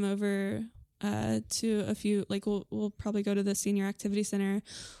bring them over to a few, like we'll probably go to the Senior Activity Center.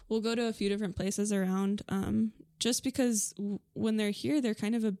 We'll go to a few different places around just because when they're here, they're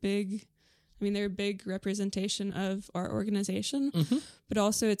kind of they're a big representation of our organization, mm-hmm. but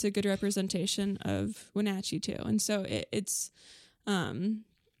also it's a good representation of Wenatchee too. And so it's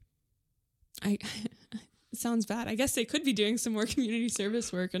it sounds bad. I guess they could be doing some more community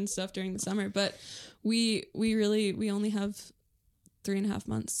service work and stuff during the summer, but we only have 3.5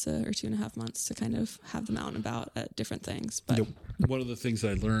 months or 2.5 months to kind of have them out and about at different things. But one of the things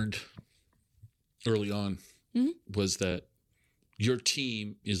that I learned early on mm-hmm. was that your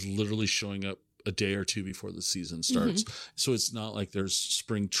team is literally showing up a day or two before the season starts. Mm-hmm. So it's not like there's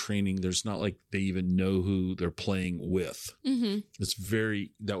spring training. There's not like they even know who they're playing with. Mm-hmm. It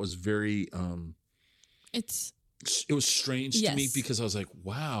was strange to me because I was like,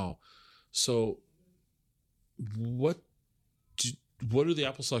 wow. So what do the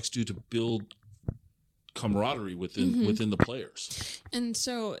AppleSox do to build camaraderie within the players? And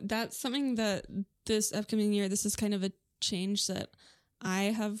so that's something that this upcoming year, this is kind of a change that I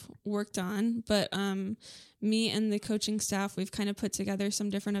have worked on, but me and the coaching staff, we've kind of put together some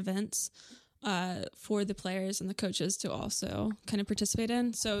different events for the players and the coaches to also kind of participate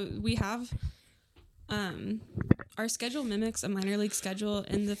in. So we have our schedule mimics a minor league schedule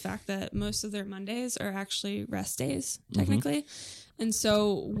in the fact that most of their Mondays are actually rest days, technically. Mm-hmm. And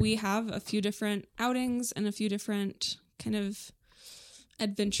so we have a few different outings and a few different kind of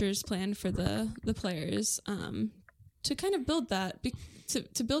adventures planned for the players to kind of build that,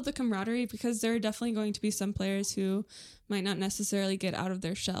 to build the camaraderie, because there are definitely going to be some players who might not necessarily get out of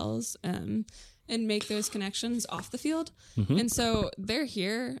their shells and make those connections off the field. Mm-hmm. And so they're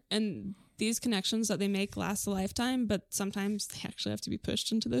here, and these connections that they make last a lifetime, but sometimes they actually have to be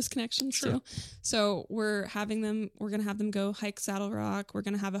pushed into those connections too. So we're going to have them go hike Saddle Rock. We're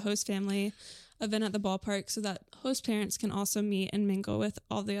going to have a host family event at the ballpark so that host parents can also meet and mingle with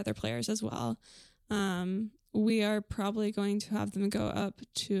all the other players as well. We are probably going to have them go up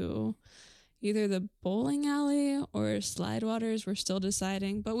to either the bowling alley or Slidewaters. We're still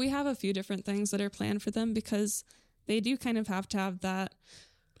deciding, but we have a few different things that are planned for them because they do kind of have to have that.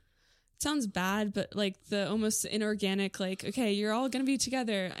 Sounds bad, but like the almost inorganic, like, okay, you're all going to be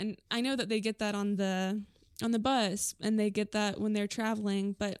together. And I know that they get that on the bus and they get that when they're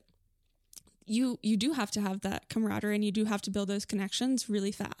traveling, but you do have to have that camaraderie and you do have to build those connections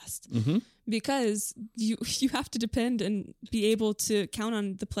really fast mm-hmm. because you have to depend and be able to count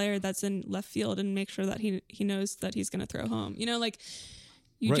on the player that's in left field and make sure that he knows that he's going to throw home. Like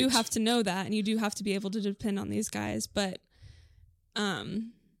you do have to know that, and you do have to be able to depend on these guys, but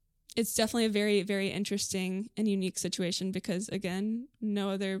it's definitely a very, very interesting and unique situation because, again,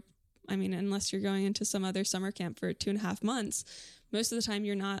 unless you're going into some other summer camp for 2.5 months, most of the time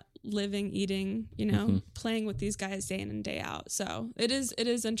you're not living, eating, playing with these guys day in and day out. So it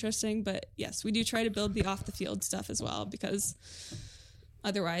is interesting, but yes, we do try to build the off the field stuff as well, because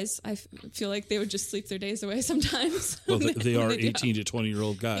otherwise I feel like they would just sleep their days away sometimes. Well, they are 18 to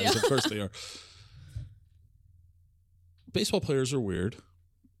 20-year-old guys. Yeah. Of course they are. Baseball players are weird.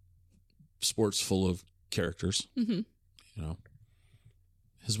 Sports full of characters. Mm-hmm.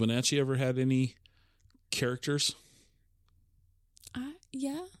 Has Wenatchee ever had any characters?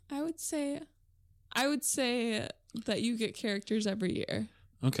 Yeah, I would say that you get characters every year.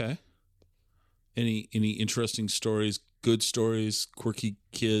 Okay. Any interesting stories, good stories, quirky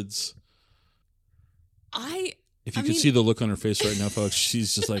kids? If you could see the look on her face right now, folks,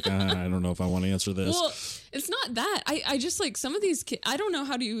 she's just like, I don't know if I want to answer this. Well, it's not that. I just like some of these kids, I don't know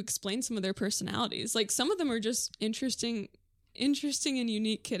how do you explain some of their personalities. Like some of them are just interesting and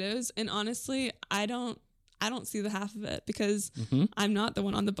unique kiddos. And honestly, I don't see the half of it because I'm not the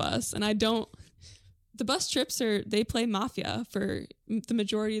one on the bus, and the bus trips they play Mafia for the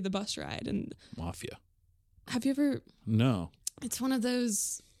majority of the bus ride. And Mafia. Have you ever? No. It's one of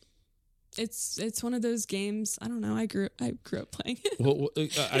those. It's one of those games. I don't know. I grew up playing it. Well,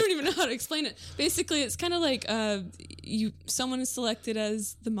 I don't even know how to explain it. Basically, it's kind of like someone is selected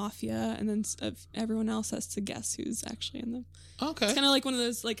as the mafia, and then everyone else has to guess who's actually in them. Okay. It's kind of like one of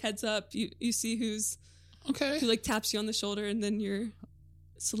those like heads up. You see who's who like taps you on the shoulder, and then you're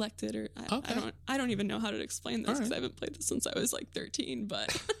selected. Or I don't even know how to explain this because I haven't played this since I was like 13,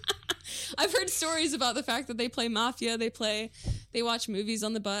 but. I've heard stories about the fact that they play Mafia, they watch movies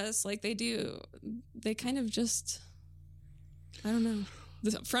on the bus, like they kind of just, I don't know.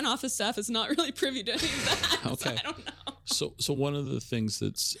 The front office staff is not really privy to any of that. Okay. So I don't know. So one of the things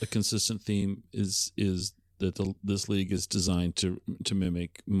that's a consistent theme is that this league is designed to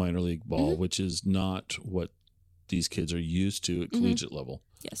mimic minor league ball, which is not what these kids are used to at collegiate level.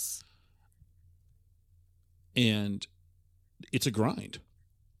 Yes. And it's a grind.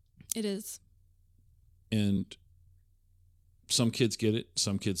 It is. And some kids get it,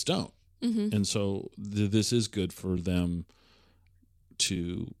 some kids don't. Mm-hmm. And so this is good for them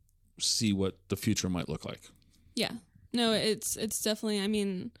to see what the future might look like. Yeah. No, it's definitely, I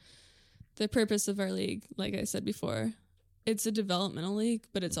mean, the purpose of our league, like I said before, it's a developmental league,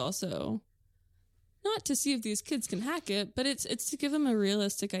 but it's also not to see if these kids can hack it, but it's to give them a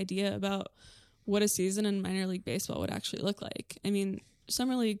realistic idea about what a season in minor league baseball would actually look like. I mean,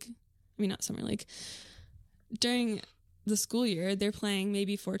 not summer league. During the school year, they're playing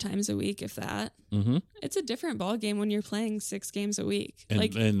maybe 4 times a week, if that. Mm-hmm. It's a different ball game when you're playing 6 games a week, and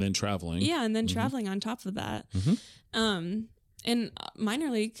then traveling. Yeah, and then traveling on top of that. Mm-hmm. In minor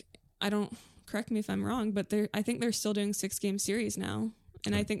league, correct me if I'm wrong, but I think they're still doing 6-game series now,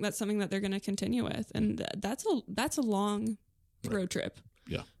 and I think that's something that they're going to continue with, and that's a long road trip.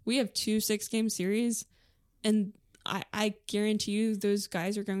 Yeah, we have 2 6-game series, and I guarantee you those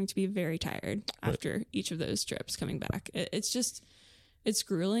guys are going to be very tired after each of those trips coming back. It's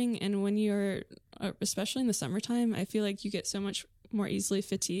grueling. And when you're, especially in the summertime, I feel like you get so much more easily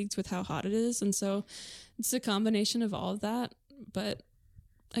fatigued with how hot it is. And so it's a combination of all of that. But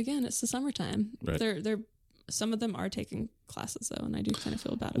again, it's the summertime. Right. Some of them are taking classes though. And I do kind of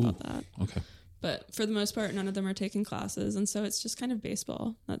feel bad about that. Okay. But for the most part, none of them are taking classes. And so it's just kind of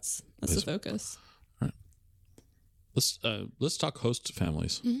baseball. That's the focus. Let's talk host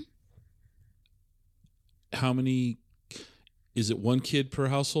families. Mm-hmm. How many? Is it 1 kid per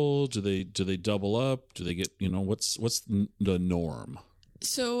household? Do they double up? Do they get what's the norm?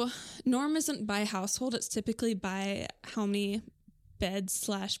 So norm isn't by household. It's typically by how many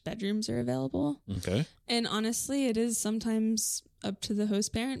beds/bedrooms are available. Okay. And honestly, it is sometimes up to the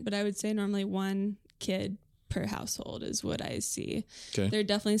host parent, but I would say normally 1 kid per household is what I see. Okay. There are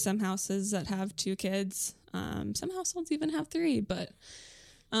definitely some houses that have 2 kids. Some households even have 3, but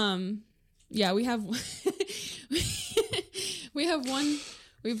we have we have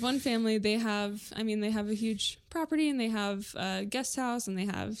one family. They have a huge property, and they have a guest house, and they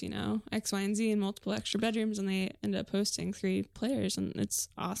have X, Y, and Z and multiple extra bedrooms, and they end up hosting 3 players, and it's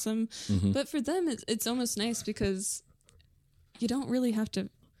awesome. Mm-hmm. But for them, it's almost nice because you don't really have to.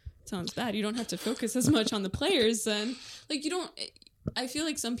 It sounds bad. You don't have to focus as much on the players, and like you don't. I feel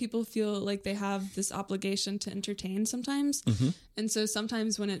like some people feel like they have this obligation to entertain sometimes. Mm-hmm. And so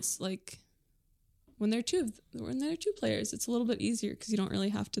sometimes when it's like, when they're two players, it's a little bit easier because you don't really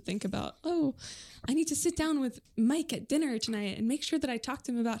have to think about, I need to sit down with Mike at dinner tonight and make sure that I talk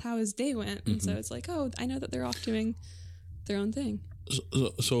to him about how his day went. Mm-hmm. And so it's like, I know that they're off doing their own thing.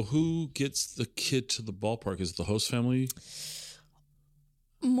 So who gets the kid to the ballpark? Is it the host family?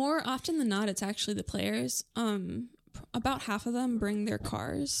 More often than not, it's actually the players. about half of them bring their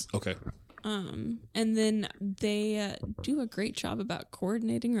cars. Okay. And then they do a great job about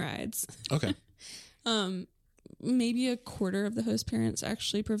coordinating rides. Okay. Maybe a quarter of the host parents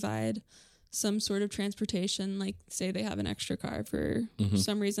actually provide some sort of transportation, like say they have an extra car for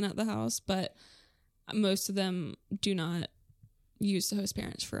some reason at the house, but most of them do not use the host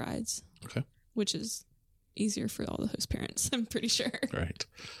parents for rides. Okay. Which is easier for all the host parents, I'm pretty sure. Right.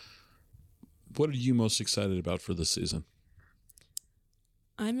 What are you most excited about for this season?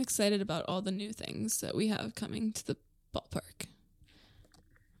 I'm excited about all the new things that we have coming to the ballpark.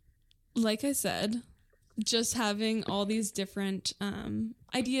 Like I said, just having all these different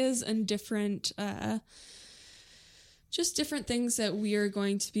ideas and different just different things that we are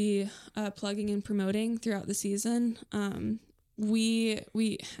going to be plugging and promoting throughout the season. We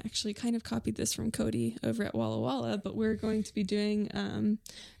actually kind of copied this from Cody over at Walla Walla, but we're going to be doing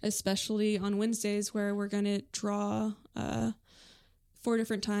especially on Wednesdays where we're going to draw 4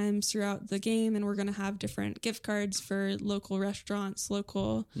 different times throughout the game, and we're going to have different gift cards for local restaurants,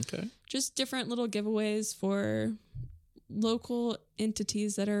 just different little giveaways for local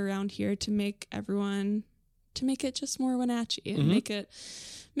entities that are around here to make it just more Wenatchee and make it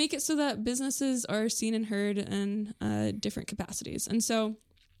so that businesses are seen and heard in different capacities. And so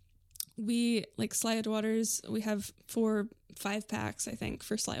we like Slywood Waters, we have 5 packs, I think,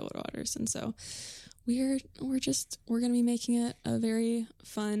 for Slywood Waters. And so we're going to be making it a very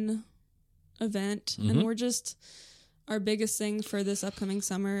fun event. And our biggest thing for this upcoming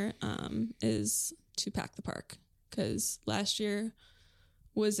summer is to pack the park, because last year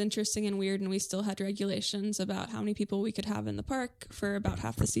was interesting and weird, and we still had regulations about how many people we could have in the park for about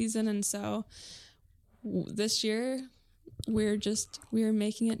half the season. And so this year we're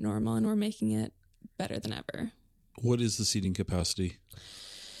making it normal, and we're making it better than ever. What is the seating capacity?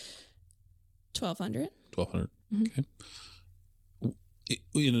 1,200. 1,200. Okay.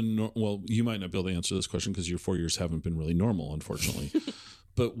 Well, you might not be able to answer this question because your 4 years haven't been really normal, unfortunately.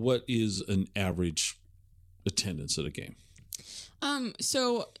 But what is an average attendance at a game?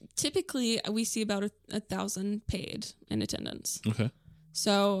 So typically we see about 1,000 paid in attendance. Okay.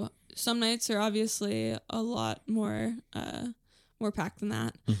 So some nights are obviously a lot more packed than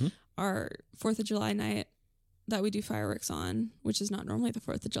that. Our 4th of July night that we do fireworks on, which is not normally the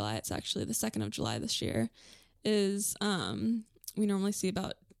 4th of July, it's actually the 2nd of July this year, is we normally see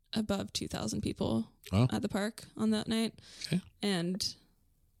about above 2,000 people at the park on that night. Okay. And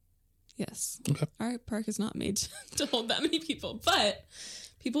yes, okay, our park is not made to hold that many people, but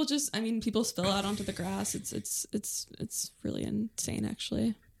people spill out onto the grass. It's really insane,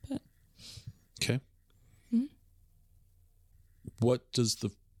 actually. But okay. What does the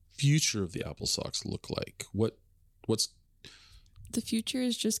future of the AppleSox look like? What's the future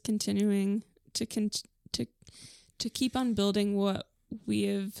is just continuing to keep on building what we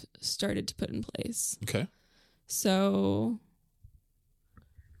have started to put in place. Okay. So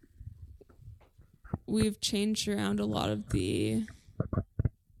we've changed around a lot of the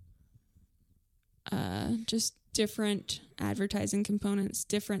just different advertising components,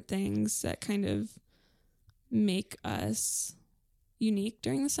 different things that kind of make us unique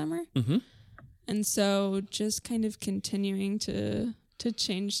during the summer. And so just kind of continuing to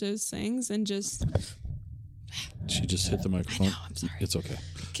change those things and just... She just hit the microphone. I know, I'm sorry. It's okay.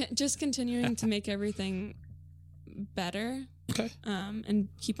 Just continuing to make everything better. Okay. And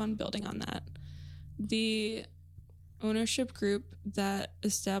keep on building on that. The ownership group that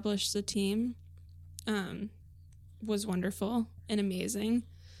established the team was wonderful and amazing,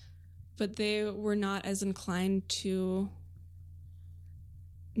 but they were not as inclined to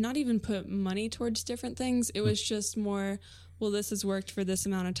not even put money towards different things. It was just more, well, this has worked for this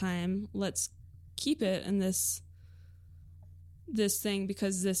amount of time. Let's keep it in this thing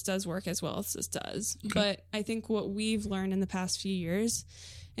because this does work as well as this does. Okay. But I think what we've learned in the past few years,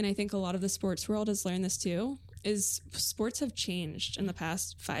 and I think a lot of the sports world has learned this too, is sports have changed in the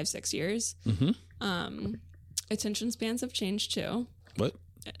past 5-6 years. Attention spans have changed too. What?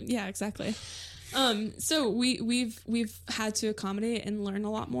 Yeah, exactly. So we've had to accommodate and learn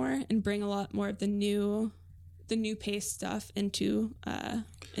a lot more and bring a lot more of the new pace stuff into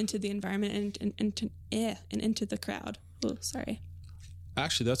the environment and into the crowd. Oh, sorry.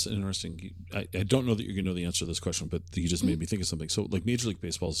 Actually, that's interesting. I don't know that you're going to know the answer to this question, but you just made me think of something. So, like Major League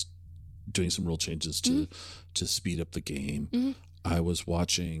Baseball's doing some real changes to speed up the game. I was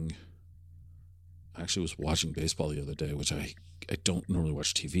watching baseball the other day, which I don't normally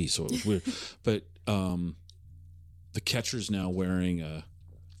watch TV, so it was weird. But the catcher's now wearing a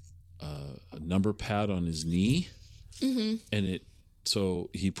number pad on his knee, and so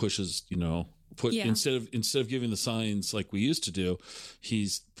he pushes, instead of giving the signs like we used to do,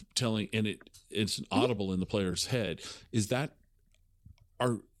 he's telling, and it's audible in the player's head.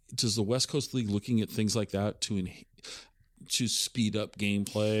 Does the West Coast League looking at things like that to speed up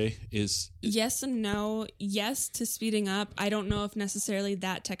gameplay? Yes and no. Yes to speeding up. I don't know if necessarily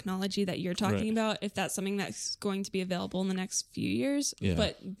that technology that you're talking about, if that's something that's going to be available in the next few years,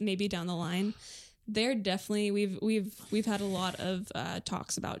 but maybe down the line. They're definitely, we've had a lot of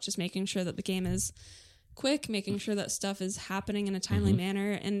talks about just making sure that the game is quick, making sure that stuff is happening in a timely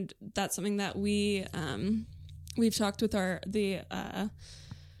manner, and that's something that we've talked with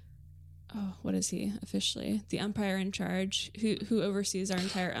what is he officially? The umpire in charge who oversees our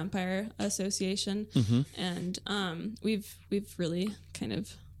entire umpire association. And we've really kind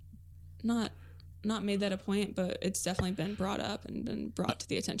of not made that a point, but it's definitely been brought up and been brought to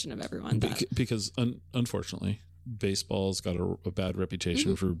the attention of everyone. Because unfortunately, baseball's got a bad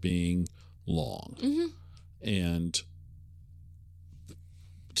reputation for being long. And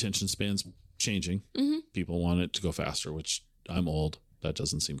attention spans changing. People want it to go faster, which I'm old. That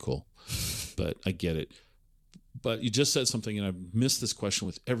doesn't seem cool, but I get it. But you just said something, and I've missed this question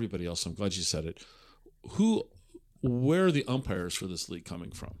with everybody else. So I'm glad you said it. Where are the umpires for this league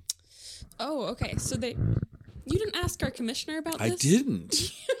coming from? Oh, okay. So you didn't ask our commissioner about this? I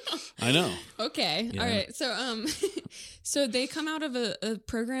didn't. I know. Okay. Yeah. All right. So, so they come out of a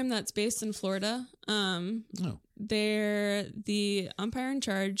program that's based in Florida. They're the umpire in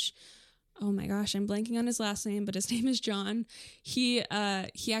charge. Oh my gosh, I'm blanking on his last name, but his name is John. He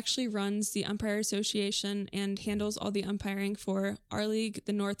actually runs the umpire association and handles all the umpiring for our league,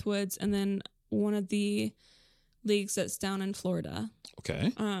 the Northwoods, and then one of the leagues that's down in Florida.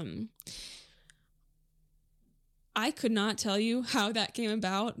 Okay. I could not tell you how that came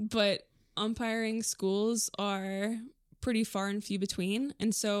about, but umpiring schools are pretty far and few between.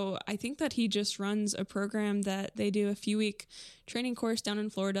 And so I think that he just runs a program that they do a few-week training course down in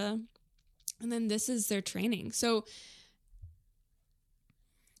Florida. And then this is their training. So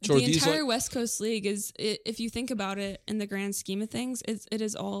the entire West Coast League is, if you think about it in the grand scheme of things, it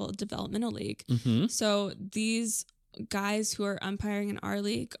is all developmental league. So these guys who are umpiring in our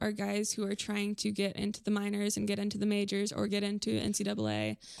league are guys who are trying to get into the minors and get into the majors or get into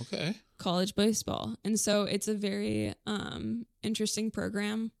NCAA college baseball. And so it's a very interesting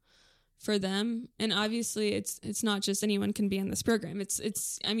program for them. And obviously it's not just anyone can be in this program.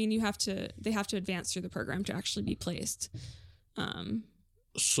 I mean, they have to advance through the program to actually be placed.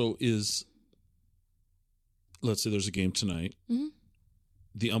 So let's say there's a game tonight.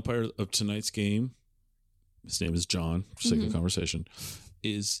 The umpire of tonight's game, his name is John, for sake of conversation.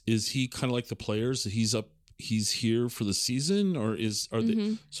 Is he kind of like the players? He's here for the season, or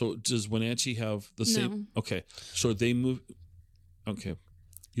they? So does Wenatchee have the same? Okay, so they move. Okay,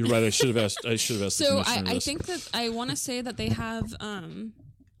 you're right. I should have asked. So I think that I want to say that they have. I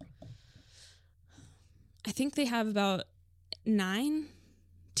think they have about 9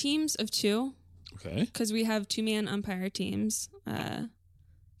 teams of 2. Okay, because we have 2-man umpire teams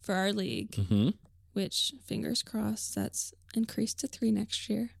for our league. Which, fingers crossed, that's increased to 3 next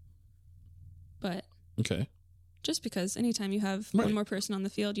year. But just because anytime you have one more person on the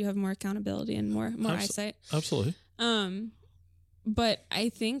field, you have more accountability and more eyesight. Absolutely. But I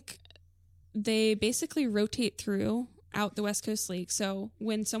think they basically rotate throughout the West Coast League. So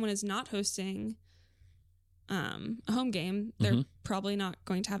when someone is not hosting a home game, they're probably not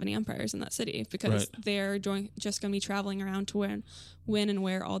going to have any umpires in that city because they're just going to be traveling around to when and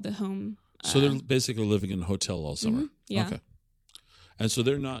where all the home. So they're basically living in a hotel all summer. Yeah. Okay. And so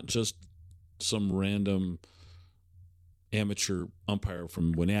they're not just some random amateur umpire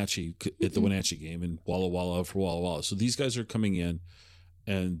from Wenatchee at the Wenatchee game and Walla Walla for Walla Walla. So these guys are coming in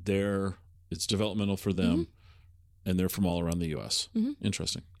and it's developmental for them and they're from all around the U.S.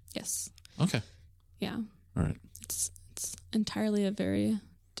 Interesting. Yes. Okay. Yeah. All right. It's entirely a very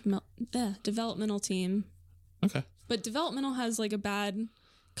developmental team. Okay. But developmental has like a bad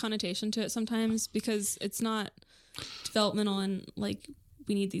connotation to it sometimes because it's not developmental and like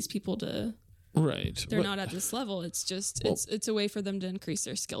we need these people to they're not at this level. It's just it's a way for them to increase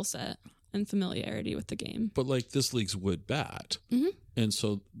their skill set and familiarity with the game. But like this league's wood bat, and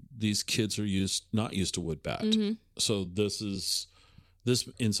so these kids are not used to wood bat. So this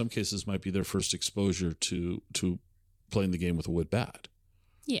in some cases might be their first exposure to playing the game with a wood bat.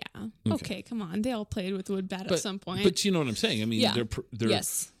 Yeah. Okay. Come on. They all played with wood bat at some point. But you know what I'm saying? I mean,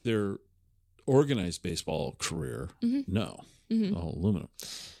 their organized baseball career, no, all aluminum.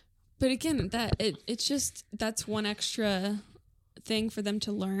 But again, that's one extra thing for them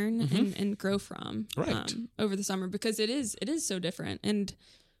to learn and grow from over the summer because it is so different. And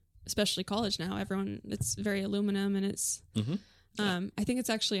especially college now, it's very aluminum, and it's, I think it's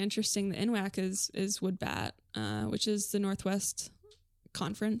actually interesting. The NWAC is wood bat, which is the Northwest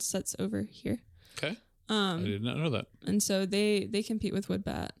Conference that's over here. Okay. I did not know that. And so they compete with wood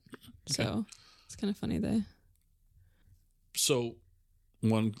bat. Okay. So it's kind of funny So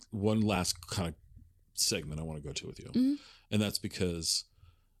one last kind of segment I want to go to with you, and that's because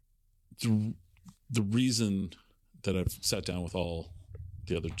the reason that I've sat down with all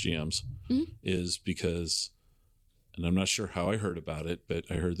the other GMs is because, and I'm not sure how I heard about it, but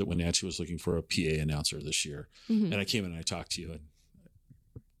I heard that Wenatchee was looking for a PA announcer this year, and I came in and I talked to you, and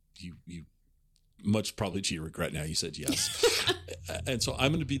you much probably to your regret now, you said yes. And so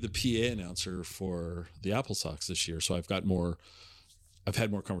I'm going to be the PA announcer for the AppleSox this year. So I've had more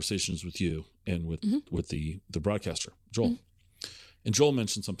conversations with you and with the broadcaster, Joel. And Joel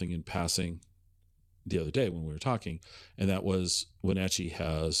mentioned something in passing the other day when we were talking, and that was Wenatchee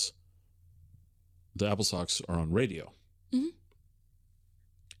has the AppleSox are on radio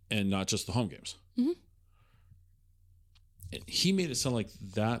and not just the home games. And he made it sound like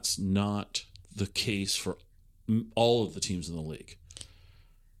that's not the case for all of the teams in the league.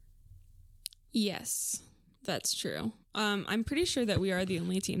 Yes, that's true. I'm pretty sure that we are the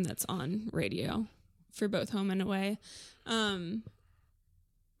only team that's on radio for both home and away. I'm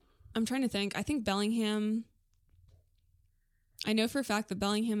trying to think. I think Bellingham, I know for a fact that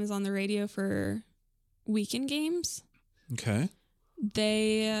Bellingham is on the radio for weekend games. Okay.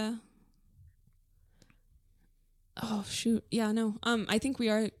 Oh, shoot. Yeah, no. I think we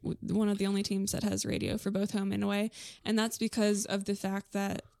are one of the only teams that has radio for both home and away. And that's because of the fact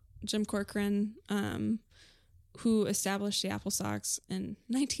that Jim Corcoran, who established the AppleSox in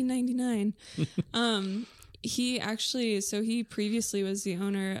 1999, he previously was the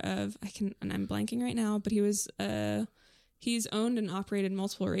owner of, and I'm blanking right now, but he's owned and operated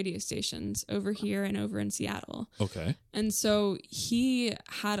multiple radio stations over here and over in Seattle. Okay. And so he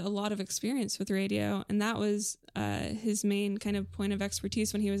had a lot of experience with radio, and that was his main kind of point of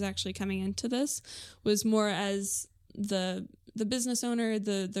expertise when he was actually coming into this, was more as the business owner,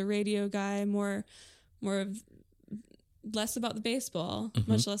 the radio guy, more of less about the baseball,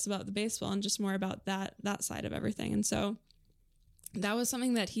 much less about the baseball, and just more about that side of everything. And so that was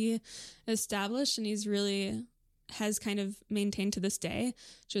something that he established, and he's really has kind of maintained to this day.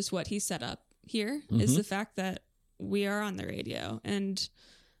 Just what he set up here is the fact that we are on the radio, and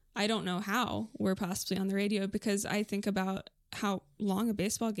I don't know how we're possibly on the radio, because I think about how long a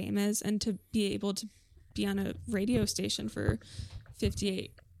baseball game is, and to be able to be on a radio station for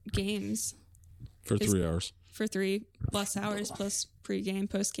 58 games for 3 hours, for 3+ hours, plus pre-game,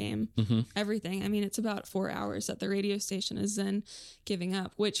 post-game, everything. I mean, it's about 4 hours that the radio station is then giving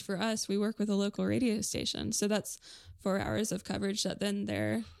up, which for us, we work with a local radio station. So that's 4 hours of coverage that then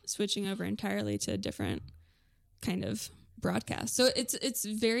they're switching over entirely to a different kind of broadcast. So it's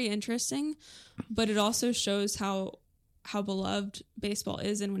very interesting, but it also shows how beloved baseball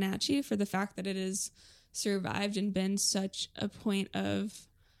is in Wenatchee, for the fact that it has survived and been such a point of,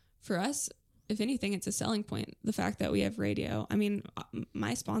 for us, if anything, it's a selling point. The fact that we have radio. I mean,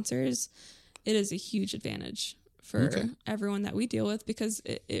 my sponsors, it is a huge advantage for everyone that we deal with, because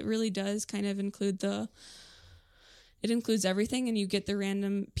it really does kind of include it includes everything. And you get the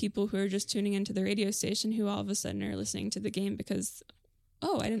random people who are just tuning into the radio station who all of a sudden are listening to the game because,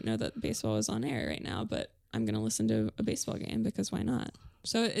 I didn't know that baseball was on air right now, but I'm going to listen to a baseball game because why not?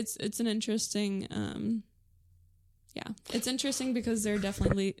 So it's an interesting, it's interesting because there are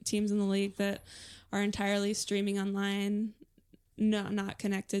definitely teams in the league that are entirely streaming online, not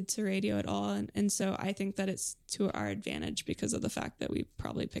connected to radio at all. And so I think that it's to our advantage because of the fact that we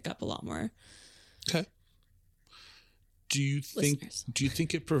probably pick up a lot more. Okay. Do you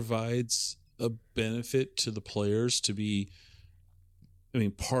think it provides a benefit to the players to be,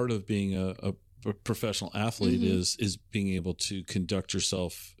 part of being a professional athlete is being able to conduct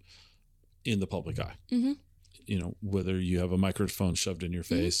yourself in the public eye, whether you have a microphone shoved in your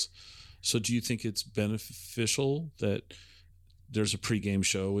face. So do you think it's beneficial that there's a pregame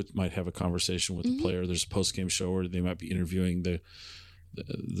show? It might have a conversation with the player. There's a postgame show where they might be interviewing the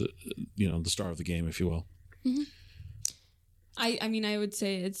star of the game, if you will. I would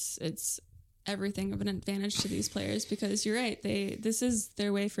say it's everything of an advantage to these players, because you're right. This is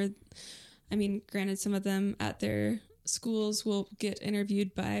their way for, granted, some of them at their schools will get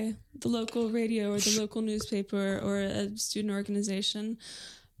interviewed by the local radio or the local newspaper or a student organization.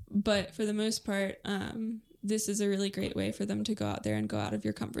 But for the most part, this is a really great way for them to go out there and go out of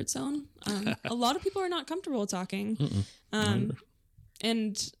your comfort zone. A lot of people are not comfortable talking.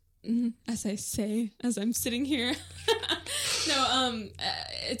 And as I say, as I'm sitting here,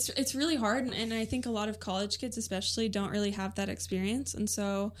 It's really hard, and I think a lot of college kids especially don't really have that experience, and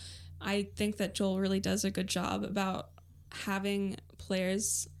so I think that Joel really does a good job about having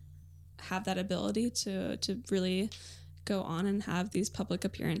players have that ability to really go on and have these public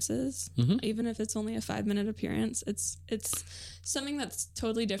appearances, even if it's only a 5-minute appearance. It's something that's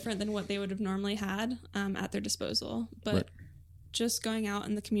totally different than what they would have normally had at their disposal. But just going out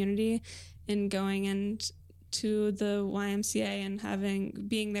in the community and going to the YMCA and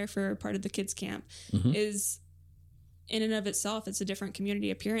being there for part of the kids camp is, in and of itself, it's a different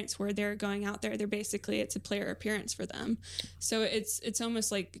community appearance where they're going out there. It's a player appearance for them. So it's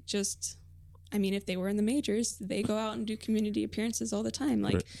almost like just, I mean, if they were in the majors, they go out and do community appearances all the time.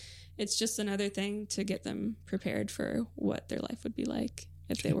 Like it's just another thing to get them prepared for what their life would be like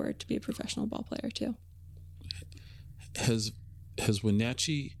if they were to be a professional ball player too. Has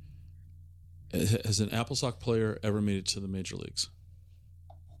Wenatchee, has an AppleSox player ever made it to the major leagues?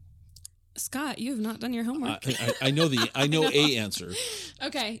 Scott, you have not done your homework. I know a answer.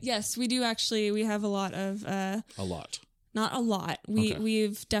 Okay. Yes, we do actually. We have a lot of. A lot. Not a lot.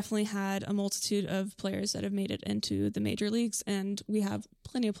 We've definitely had a multitude of players that have made it into the major leagues, and we have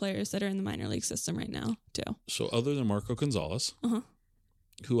plenty of players that are in the minor league system right now too. So other than Marco Gonzalez,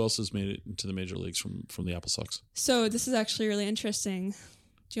 who else has made it into the major leagues from the AppleSox? So this is actually really interesting.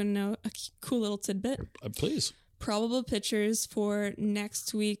 Do you want to know a cool little tidbit? Please. Probable pitchers for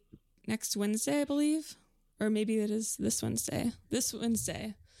next Wednesday, I believe, or maybe it is this Wednesday.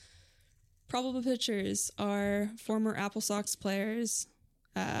 Probable pitchers are former AppleSox players,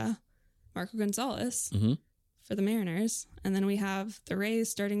 Marco Gonzalez for the Mariners. And then we have the Rays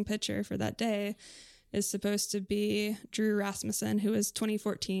starting pitcher for that day is supposed to be Drew Rasmussen, who is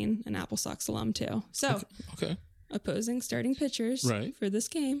 2014, an AppleSox alum too. So opposing starting pitchers for this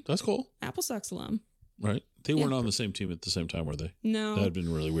game. That's cool. AppleSox alum. Right. They weren't on the same team at the same time, were they? No. That would have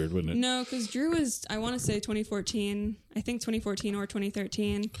been really weird, wouldn't it? No, because Drew was, I want to say 2014. I think 2014 or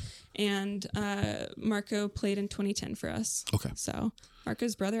 2013. And Marco played in 2010 for us. Okay. So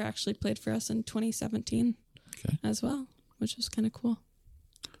Marco's brother actually played for us in 2017 as well, which was kind of cool.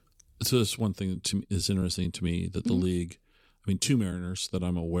 So that's one thing that is interesting to me, that the league, I mean, two Mariners that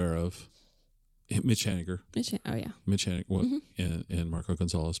I'm aware of, Mitch Haniger. Mitch Haniger and Marco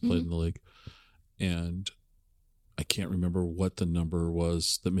Gonzalez played in the league. And I can't remember what the number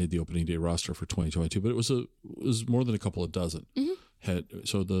was that made the opening day roster for 2022, but it was more than a couple of dozen.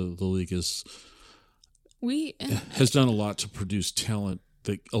 So the league has done a lot to produce talent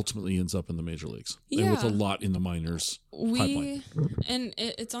that ultimately ends up in the major leagues, and with a lot in the minors pipeline. And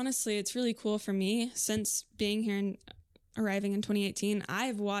it's honestly, it's really cool for me since being here and arriving in 2018.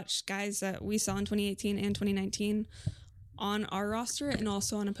 I've watched guys that we saw in 2018 and 2019 on our roster and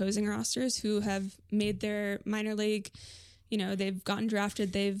also on opposing rosters who have made their minor league, they've gotten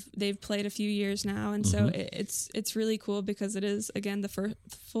drafted, they've played a few years now. And so it's really cool because it is, again, the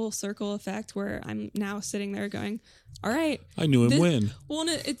full circle effect where I'm now sitting there going, all right. I knew him when. Well,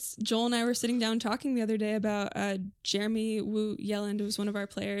 it's Joel and I were sitting down talking the other day about Jeremy Wu Yelland, who was one of our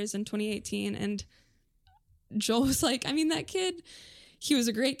players in 2018. And Joel was like, I mean, that kid, he was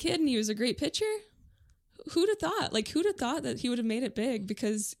a great kid and he was a great pitcher. Who'd have thought? Who'd have thought that he would have made it big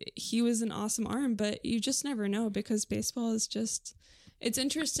because he was an awesome arm, but you just never know because baseball is just, it's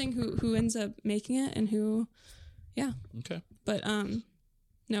interesting who ends up making it and who, Okay. But,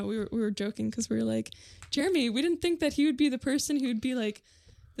 no, we were joking because we were like, Jeremy, we didn't think that he would be the person who would be like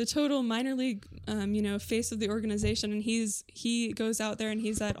the total minor league, face of the organization. And he goes out there and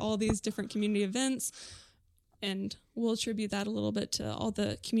he's at all these different community events. And we'll attribute that a little bit to all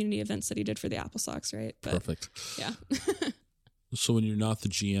the community events that he did for the AppleSox, right? But, perfect. Yeah. So when you're not the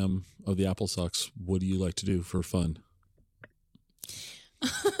GM of the AppleSox, what do you like to do for fun?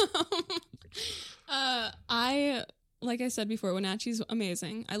 Like I said before, Wenatchee's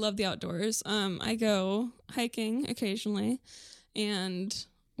amazing. I love the outdoors. I go hiking occasionally, and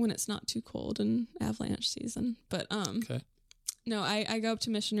when it's not too cold in avalanche season. But no, I go up to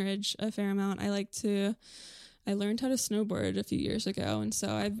Mission Ridge a fair amount. I learned how to snowboard a few years ago, and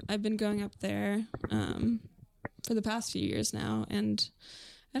so I've been going up there for the past few years now. And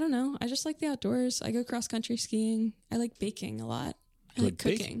I don't know, I just like the outdoors. I go cross country skiing. I like baking a lot. I like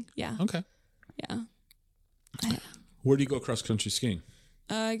cooking. Baking? Yeah. Okay. Yeah. Where do you go cross country skiing?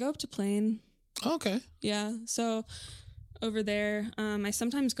 I go up to Plain. Oh, okay. Yeah. So over there, I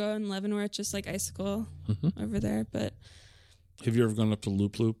sometimes go in Leavenworth, just like icicle over there. But have you ever gone up to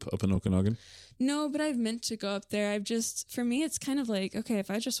Loop Loop up in Okanagan? No, but I've meant to go up there. For me, it's kind of like, okay,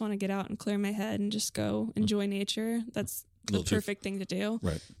 if I just want to get out and clear my head and just go enjoy nature, that's the perfect thing to do.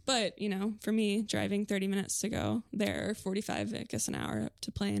 Right. But, you know, for me, driving 30 minutes to go there, 45, I guess an hour up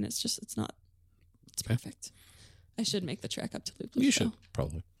to play, and it's perfect. I should make the trek up to Loop. You should,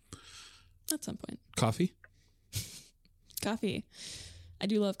 probably. At some point. Coffee? Coffee. I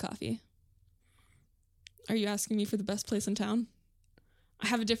do love coffee. Are you asking me for the best place in town? I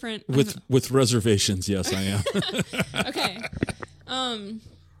have a different... With reservations, yes, I am. Okay.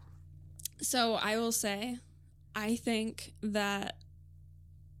 So I will say, I think that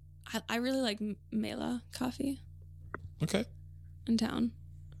I really like Mela coffee. Okay. In town.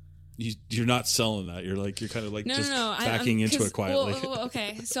 You're not selling that. You're kind of like backing into it quietly.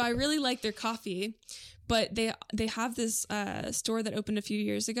 Okay. So I really like their coffee, but they have this store that opened a few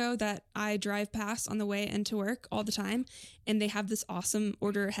years ago that I drive past on the way into work all the time, and they have this awesome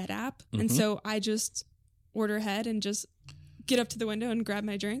order ahead app, and so I just order ahead and just get up to the window and grab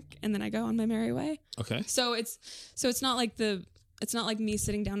my drink, and then I go on my merry way. Okay. So it's not like me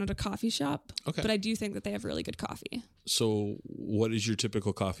sitting down at a coffee shop. Okay. But I do think that they have really good coffee. So what is your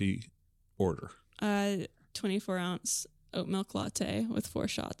typical coffee order? 24-ounce oat milk latte with 4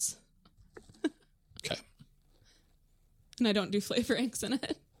 shots. Okay. And I don't do flavorings in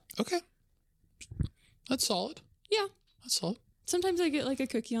it. Okay. That's solid. Yeah. That's solid. Sometimes I get like a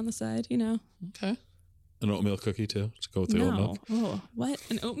cookie on the side, you know. Okay. An oatmeal cookie too, to go with the oat milk? Oh, what?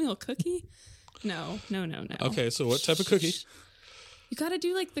 An oatmeal cookie? No. Okay, so what type of cookie? You got to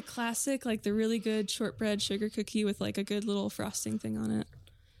do like the classic, like the really good shortbread sugar cookie with like a good little frosting thing on it.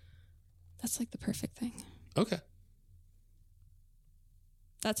 That's like the perfect thing. Okay.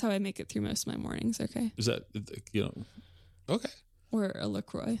 That's how I make it through most of my mornings, okay? Is that, okay. Or a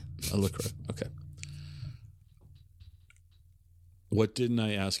LaCroix. A LaCroix, okay. What didn't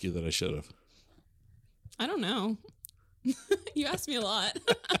I ask you that I should have? I don't know. You asked me a lot.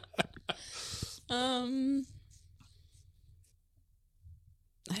 I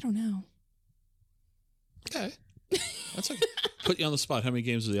don't know. Okay. That's okay. Put you on the spot. How many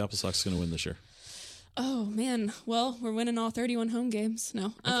games are the AppleSox going to win this year? Oh, man. Well, we're winning all 31 home games.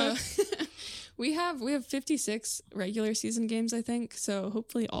 No. Okay. We have 56 regular season games, I think. So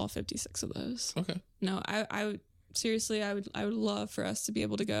hopefully all 56 of those. Okay. No, I would seriously, I would love for us to be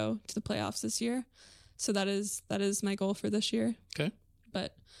able to go to the playoffs this year. So that is my goal for this year. Okay.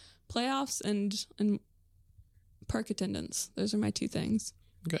 But playoffs and park attendance, those are my 2 things.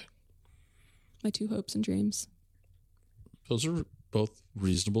 Okay. My 2 hopes and dreams. Those are both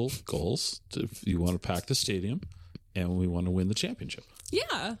reasonable goals. If you want to pack the stadium and we want to win the championship.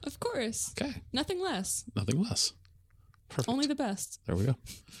 Yeah, of course. Okay. Nothing less. Nothing less. Perfect. Only the best. There we go.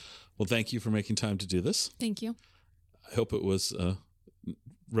 Well, thank you for making time to do this. Thank you. I hope it was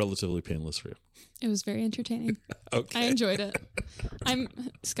relatively painless for you. It was very entertaining. Okay. I enjoyed it.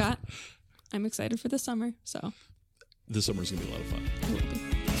 Scott, I'm excited for the summer, so. This summer's going to be a lot of fun. It will be.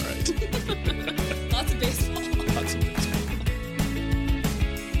 All right. Lots of baseball. Lots of baseball.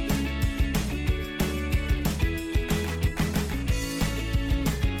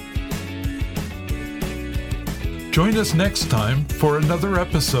 Join us next time for another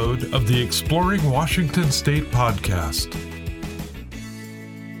episode of the Exploring Washington State podcast.